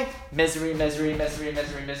joy, misery, misery, misery,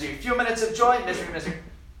 misery, misery. A few minutes of joy, misery, misery.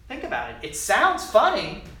 Think about it. It sounds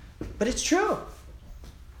funny, but it's true.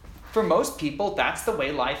 For most people, that's the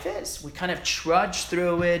way life is. We kind of trudge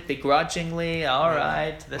through it begrudgingly. All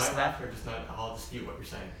right, this and My that. laughter does not at all dispute what you're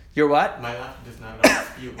saying. You're what? My laughter does not at all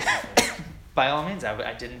dispute what you're saying. By all means,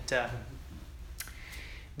 I didn't.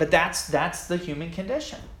 But that's the human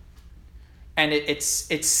condition, and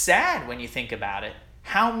it's sad when you think about it.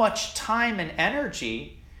 How much time and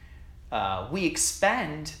energy we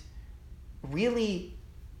expend really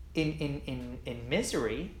in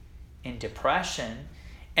misery, in depression,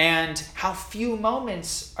 and how few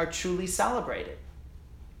moments are truly celebrated.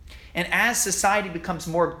 And as society becomes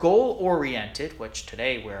more goal-oriented, which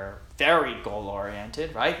today we're very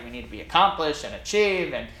goal-oriented, right? We need to be accomplished and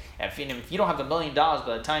achieve, and if you don't have $1 million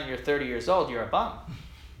by the time you're 30 years old, you're a bum.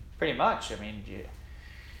 Pretty much,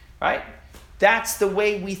 right? That's the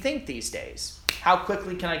way we think these days. How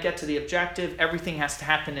quickly can I get to the objective? Everything has to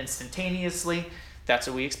happen instantaneously. That's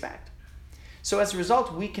what we expect. So as a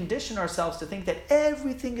result, we condition ourselves to think that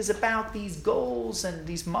everything is about these goals and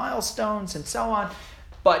these milestones and so on.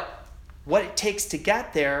 But what it takes to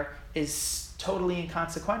get there is totally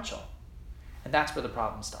inconsequential. And that's where the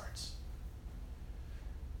problem starts.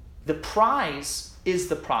 The prize is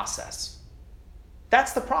the process.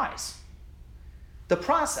 That's the prize. The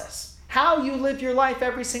process. How you live your life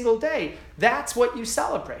every single day. That's what you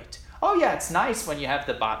celebrate. Oh yeah, it's nice when you have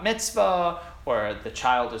the bat mitzvah, or the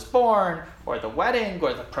child is born, or the wedding,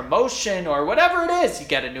 or the promotion, or whatever it is. You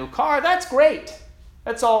get a new car. That's great.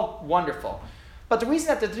 That's all wonderful. But the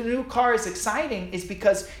reason that the new car is exciting is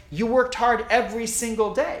because you worked hard every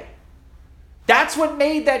single day. That's what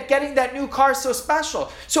made that getting that new car so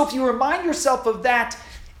special. So if you remind yourself of that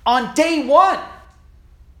on day one,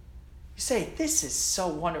 you say, this is so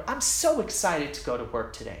wonderful. I'm so excited to go to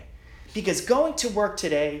work today. Because going to work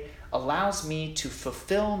today allows me to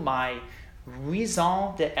fulfill my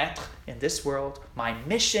raison d'être in this world, my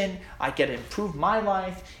mission. I get to improve my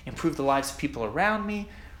life, improve the lives of people around me,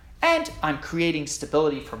 and I'm creating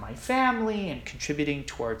stability for my family and contributing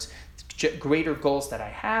towards greater goals that I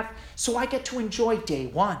have. So I get to enjoy day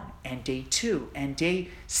 1 and day 2 and day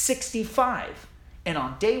 65. And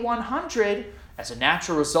on day 100, as a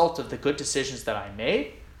natural result of the good decisions that I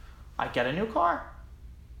made, I get a new car.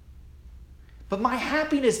 But my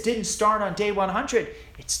happiness didn't start on day 100.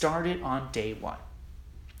 It started on day 1.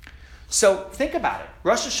 So think about it.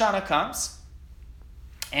 Rosh Hashanah comes,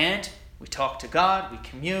 and we talk to God, we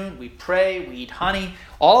commune, we pray, we eat honey.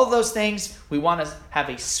 All of those things, we want to have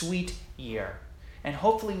a sweet year. And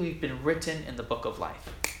hopefully we've been written in the book of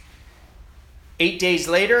life. 8 days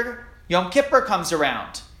later, Yom Kippur comes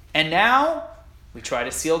around. And now we try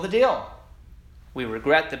to seal the deal. We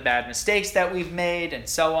regret the bad mistakes that we've made and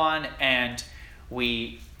so on. And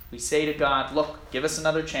we say to God, look, give us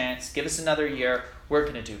another chance. Give us another year. We're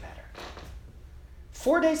going to do better.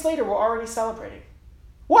 4 days later, we're already celebrating.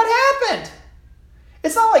 What happened?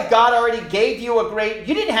 It's not like God already gave you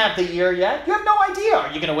you didn't have the year yet. You have no idea. Are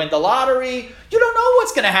you going to win the lottery? You don't know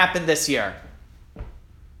what's going to happen this year.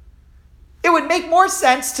 It would make more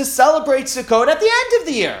sense to celebrate Sukkot at the end of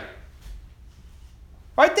the year.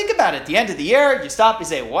 Right? Think about it. At the end of the year, you stop, you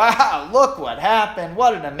say, wow, look what happened.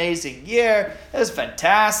 What an amazing year. It was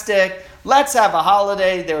fantastic. Let's have a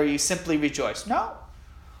holiday where you simply rejoice. No.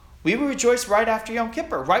 We will rejoice right after Yom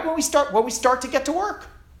Kippur, right when we start to get to work.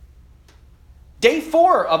 Day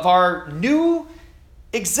 4 of our new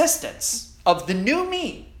existence, of the new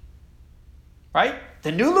me, right?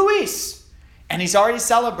 The new Luis. And he's already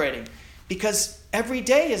celebrating because every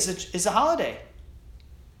day is a holiday.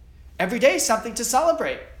 Every day is something to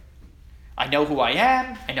celebrate. I know who I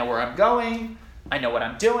am. I know where I'm going. I know what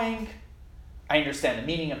I'm doing. I understand the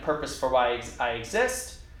meaning and purpose for why I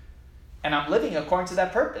exist. And I'm living according to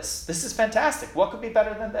that purpose. This is fantastic. What could be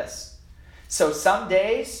better than this? So some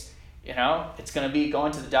days, it's going to be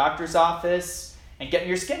going to the doctor's office and getting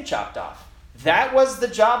your skin chopped off. That was the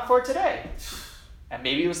job for today. And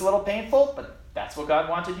maybe it was a little painful, but that's what God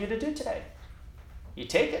wanted you to do today. You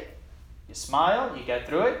take it. You smile, you get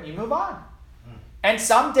through it, you move on. And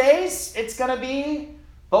some days, it's going to be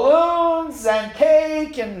balloons and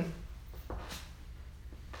cake, and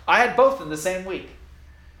I had both in the same week.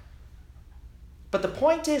 But the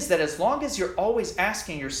point is that as long as you're always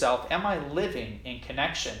asking yourself, am I living in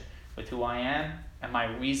connection with who I am and my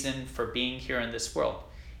reason for being here in this world?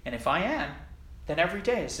 And if I am, then every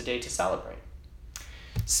day is a day to celebrate.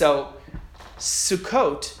 So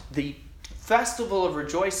Sukkot, the Festival of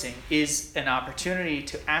Rejoicing, is an opportunity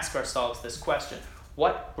to ask ourselves this question.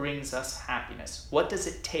 What brings us happiness? What does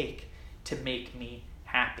it take to make me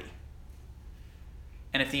happy?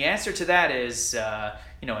 And if the answer to that is, a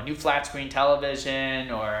new flat screen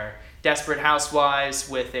television or Desperate Housewives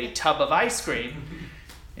with a tub of ice cream,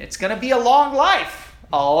 it's going to be a long life.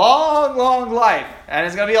 A long, long life. And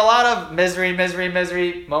it's going to be a lot of misery, misery,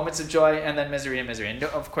 misery, moments of joy, and then misery and misery. And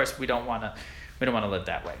of course, we don't want to live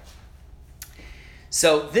that way.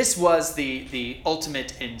 So this was the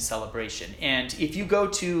ultimate in celebration. And if you go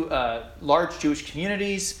to large Jewish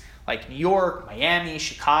communities like New York, Miami,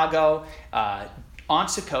 Chicago, on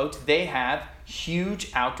Sukkot, they have huge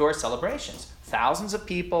outdoor celebrations. Thousands of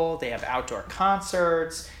people, they have outdoor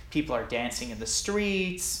concerts, people are dancing in the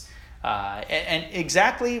streets, and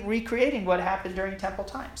exactly recreating what happened during temple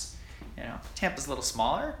times. Tampa's a little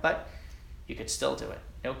smaller, but you could still do it,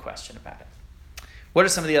 no question about it. What are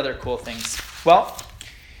some of the other cool things? Well,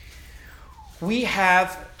 we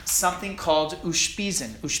have something called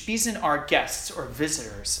Ushpizin. Ushpizin are guests or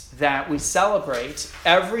visitors that we celebrate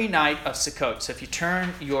every night of Sukkot. So if you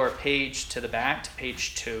turn your page to the back, to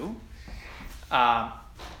page 2,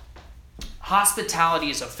 Hospitality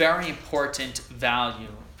is a very important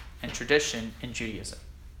value and tradition in Judaism.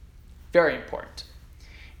 Very important.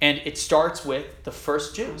 And it starts with the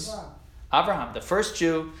first Jews. Abraham, the first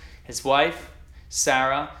Jew, his wife,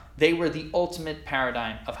 Sarah, they were the ultimate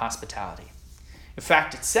paradigm of hospitality. In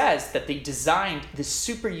fact, it says that they designed this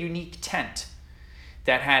super unique tent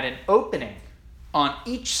that had an opening on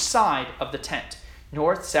each side of the tent,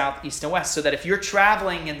 north, south, east, and west, so that if you're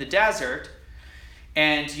traveling in the desert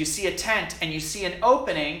and you see a tent and you see an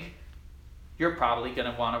opening, you're probably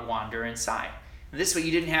going to want to wander inside. And this way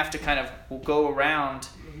you didn't have to kind of go around.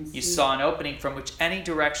 You saw an opening from which any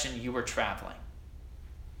direction you were traveling.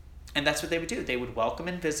 And that's what they would do. They would welcome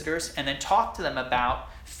in visitors and then talk to them about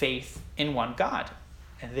faith in one God.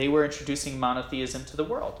 And they were introducing monotheism to the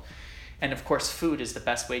world. And of course, food is the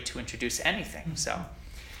best way to introduce anything. So,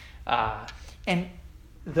 and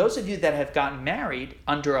those of you that have gotten married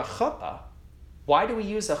under a chuppah, why do we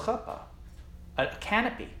use a chuppah? A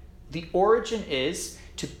canopy. The origin is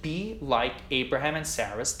to be like Abraham and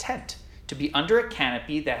Sarah's tent, to be under a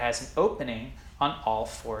canopy that has an opening on all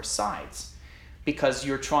four sides, because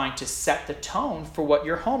you're trying to set the tone for what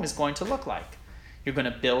your home is going to look like. You're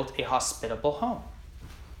going to build a hospitable home.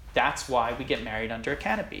 That's why we get married under a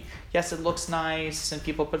canopy. Yes, it looks nice and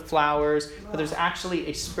people put flowers, but there's actually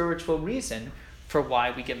a spiritual reason for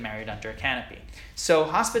why we get married under a canopy. So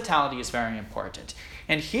hospitality is very important.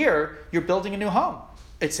 And here, you're building a new home.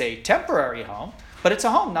 It's a temporary home, but it's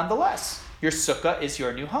a home nonetheless. Your sukkah is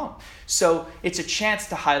your new home. So it's a chance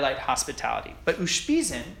to highlight hospitality. But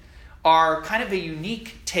Ushpizin are kind of a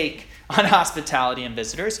unique take on hospitality and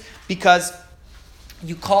visitors, because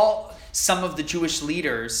you recall some of the Jewish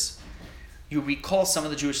leaders and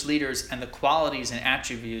the qualities and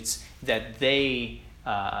attributes that they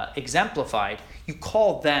exemplified. You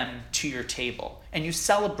call them to your table and you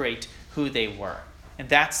celebrate who they were. And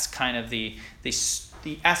that's kind of the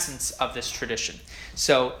essence of this tradition.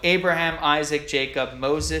 So Abraham, Isaac, Jacob,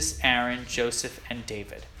 Moses, Aaron, Joseph, and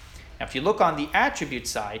David. Now, if you look on the attribute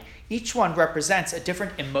side, each one represents a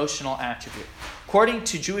different emotional attribute. According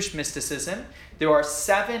to Jewish mysticism, there are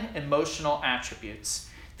 7 emotional attributes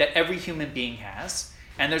that every human being has.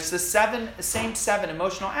 And there's the same 7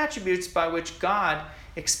 emotional attributes by which God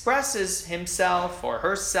expresses himself or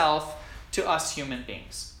herself to us human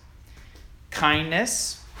beings.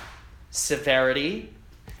 Kindness, severity,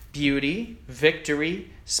 beauty, victory,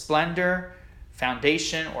 splendor,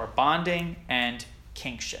 foundation or bonding, and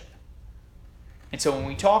kingship. And so when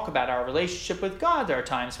we talk about our relationship with God, there are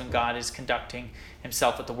times when God is conducting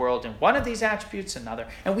himself with the world in one of these attributes, another.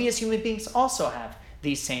 And we as human beings also have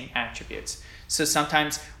these same attributes. So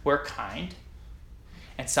sometimes we're kind,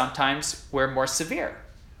 and sometimes we're more severe.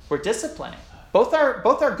 We're disciplining. Both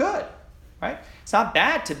are good, right? It's not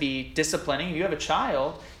bad to be disciplining. If you have a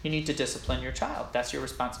child, you need to discipline your child. That's your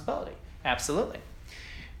responsibility. Absolutely.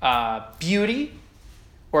 Beauty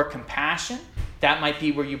or compassion, that might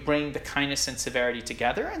be where you bring the kindness and severity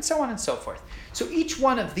together, and so on and so forth. So each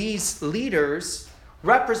one of these leaders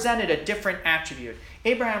represented a different attribute.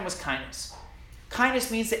 Abraham was kindness.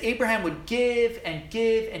 Kindness means that Abraham would give and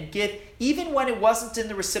give and give, even when it wasn't in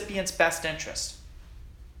the recipient's best interest.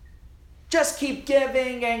 Just keep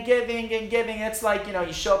giving and giving and giving. It's like,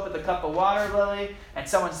 you show up with a cup of water, Lily, and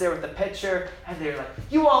someone's there with a pitcher, and they're like,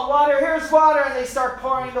 you want water? Here's water. And they start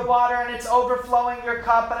pouring the water, and it's overflowing your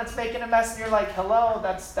cup, and it's making a mess, and you're like, hello,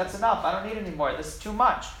 that's enough. I don't need any more. This is too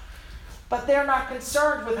much. But they're not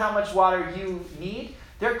concerned with how much water you need.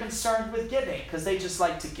 They're concerned with giving, because they just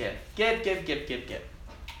like to give. Give, give, give, give, give.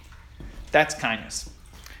 That's kindness.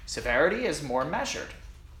 Severity is more measured.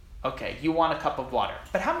 Okay, you want a cup of water.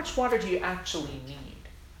 But how much water do you actually need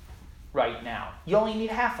right now? You only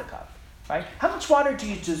need half a cup, right? How much water do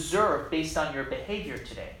you deserve based on your behavior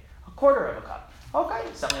today? A quarter of a cup. Okay,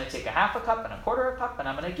 so I'm going to take a half a cup and a quarter of a cup, and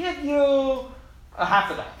I'm going to give you a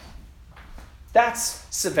half of that. That's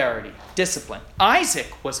severity, discipline.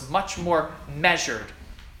 Isaac was much more measured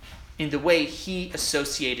in the way he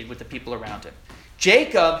associated with the people around him.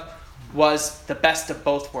 Jacob was the best of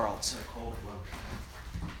both worlds.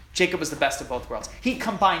 Jacob was the best of both worlds. He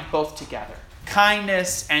combined both together.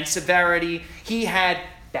 Kindness and severity. He had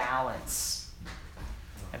balance.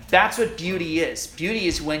 And that's what beauty is. Beauty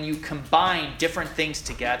is when you combine different things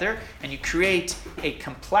together and you create a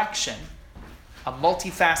complexion, a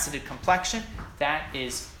multifaceted complexion. That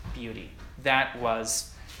is beauty. That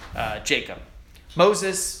was Jacob.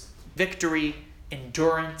 Moses, victory,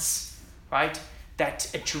 endurance, right? That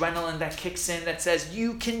adrenaline that kicks in that says,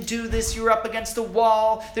 you can do this, you're up against the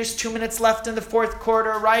wall, there's 2 minutes left in the fourth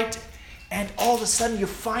quarter, right? And all of a sudden you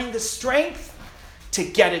find the strength to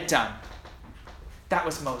get it done. That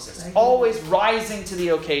was Moses, Like always rising to the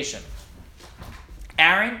occasion.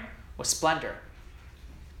 Aaron was splendor,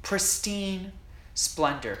 pristine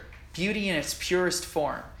splendor, beauty in its purest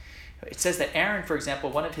form. It says that Aaron, for example,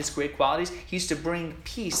 one of his great qualities, he used to bring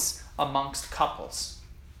peace amongst couples.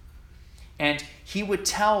 And he would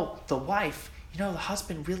tell the wife, the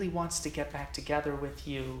husband really wants to get back together with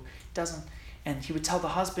you, doesn't. And he would tell the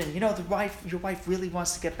husband, your wife really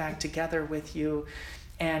wants to get back together with you.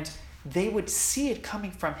 And they would see it coming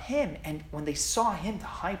from him. And when they saw him, the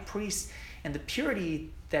high priest, and the purity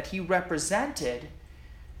that he represented,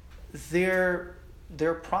 their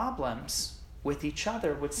problems with each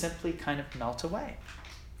other would simply kind of melt away.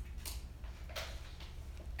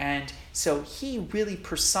 And so he really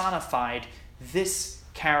personified this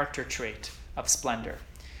character trait of splendor.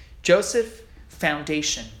 Joseph,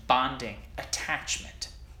 foundation, bonding, attachment.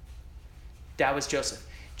 That was Joseph.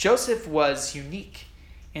 Joseph was unique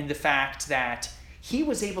in the fact that he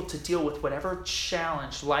was able to deal with whatever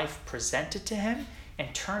challenge life presented to him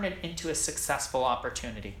and turn it into a successful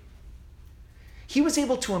opportunity. He was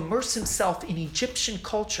able to immerse himself in Egyptian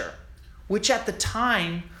culture, which at the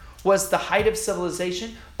time was the height of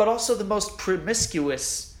civilization, but also the most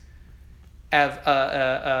promiscuous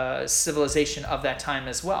civilization of that time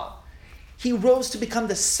as well. He rose to become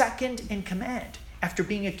the second in command after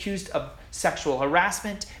being accused of sexual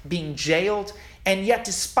harassment, being jailed, and yet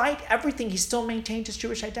despite everything, he still maintained his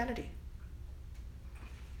Jewish identity.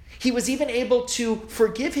 He was even able to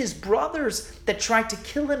forgive his brothers that tried to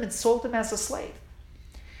kill him and sold him as a slave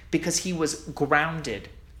because he was grounded.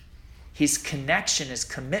 His connection, his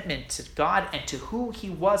commitment to God and to who he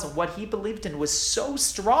was and what he believed in was so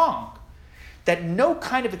strong that no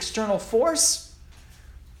kind of external force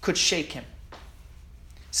could shake him.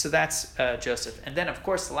 So that's Joseph. And then, of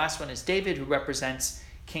course, the last one is David, who represents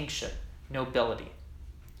kingship, nobility.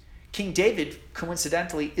 King David,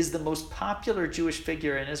 coincidentally, is the most popular Jewish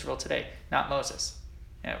figure in Israel today, not Moses.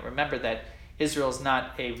 Remember that Israel is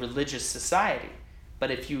not a religious society.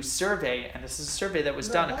 But if you survey, and this is a survey that was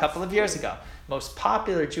done a couple of years ago, most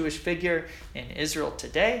popular Jewish figure in Israel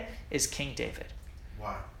today is King David.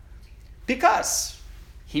 Why? Because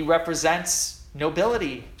he represents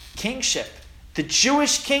nobility, kingship, the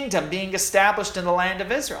Jewish kingdom being established in the land of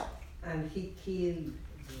Israel. And he killed.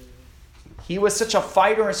 He was such a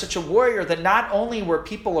fighter and such a warrior that not only were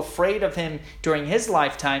people afraid of him during his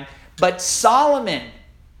lifetime, but Solomon,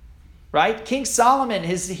 right? King Solomon,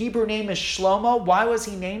 his Hebrew name is Shlomo. Why was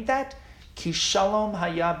he named that? Ki shalom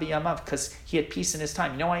haya biyamav, because he had peace in his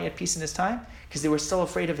time. You know why he had peace in his time? Because they were still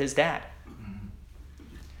afraid of his dad.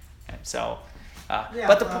 And so,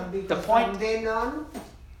 but the point. From then on,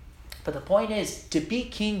 But the point is, to be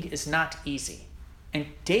king is not easy. And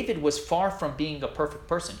David was far from being a perfect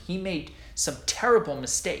person. He made some terrible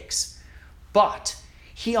mistakes. But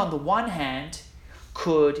he, on the one hand,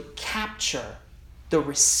 could capture the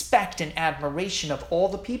respect and admiration of all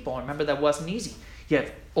the people. Remember, that wasn't easy. You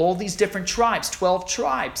have all these different tribes, 12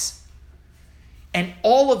 tribes. And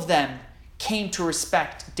all of them came to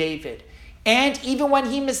respect David. And even when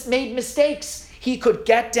he made mistakes, he could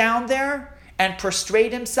get down there and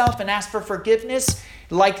prostrate himself and ask for forgiveness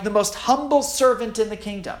like the most humble servant in the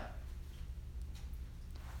kingdom.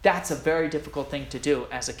 That's a very difficult thing to do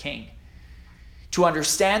as a king. To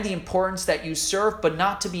understand the importance that you serve, but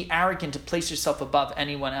not to be arrogant to place yourself above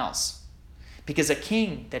anyone else. Because a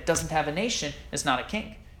king that doesn't have a nation is not a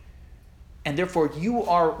king. And therefore you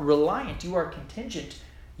are reliant, you are contingent.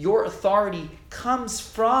 Your authority comes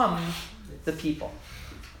from the people.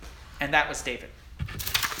 And that was David.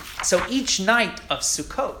 So each night of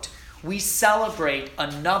Sukkot, we celebrate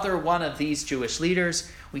another one of these Jewish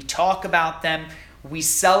leaders. We talk about them. We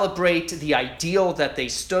celebrate the ideal that they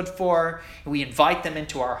stood for. We invite them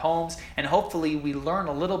into our homes. And hopefully we learn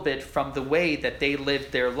a little bit from the way that they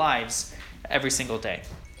lived their lives every single day.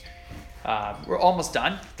 We're almost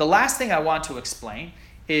done. The last thing I want to explain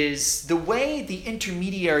is the way the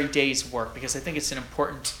intermediary days work, because I think it's an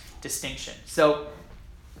important distinction. So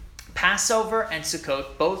Passover and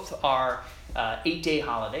Sukkot both are 8-day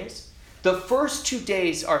holidays. The first 2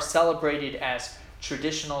 days are celebrated as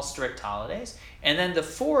traditional strict holidays, and then the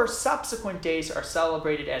 4 subsequent days are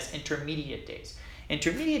celebrated as intermediate days.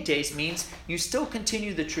 Intermediate days means you still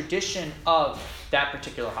continue the tradition of that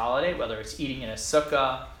particular holiday, whether it's eating in a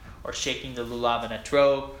sukkah, or shaking the lulav and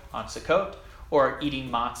etrog on Sukkot, or eating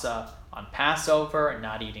matzah on Passover and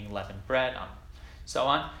not eating leavened bread, and so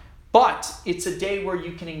on. But it's a day where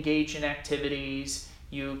you can engage in activities,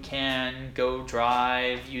 you can go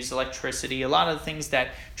drive, use electricity, a lot of the things that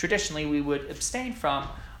traditionally we would abstain from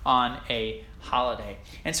on a holiday.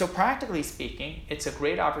 And so practically speaking, it's a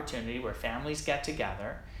great opportunity where families get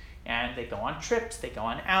together and they go on trips, they go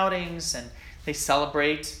on outings, and they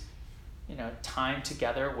celebrate, time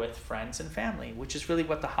together with friends and family, which is really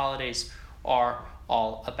what the holidays are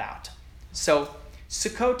all about. So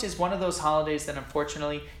Sukkot is one of those holidays that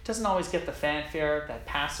unfortunately doesn't always get the fanfare that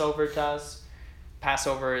Passover does.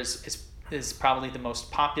 Passover is probably the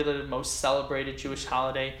most popular, most celebrated Jewish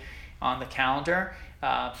holiday on the calendar.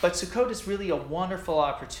 But Sukkot is really a wonderful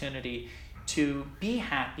opportunity to be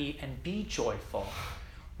happy and be joyful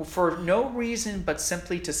for no reason but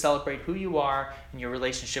simply to celebrate who you are and your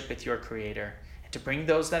relationship with your Creator, and to bring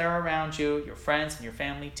those that are around you, your friends and your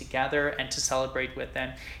family, together and to celebrate with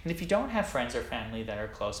them. And if you don't have friends or family that are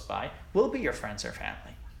close by, we'll be your friends or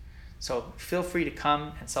family. So feel free to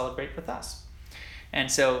come and celebrate with us. And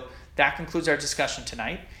so that concludes our discussion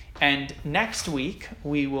tonight. And next week,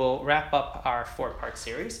 we will wrap up our 4-part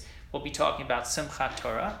series. We'll be talking about Simchat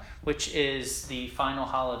Torah, which is the final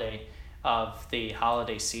holiday of the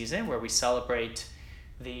holiday season, where we celebrate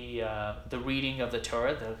the reading of the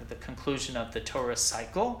Torah, the conclusion of the Torah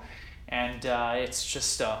cycle. And it's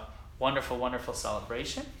just a wonderful, wonderful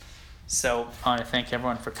celebration. So I want to thank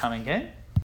everyone for coming in.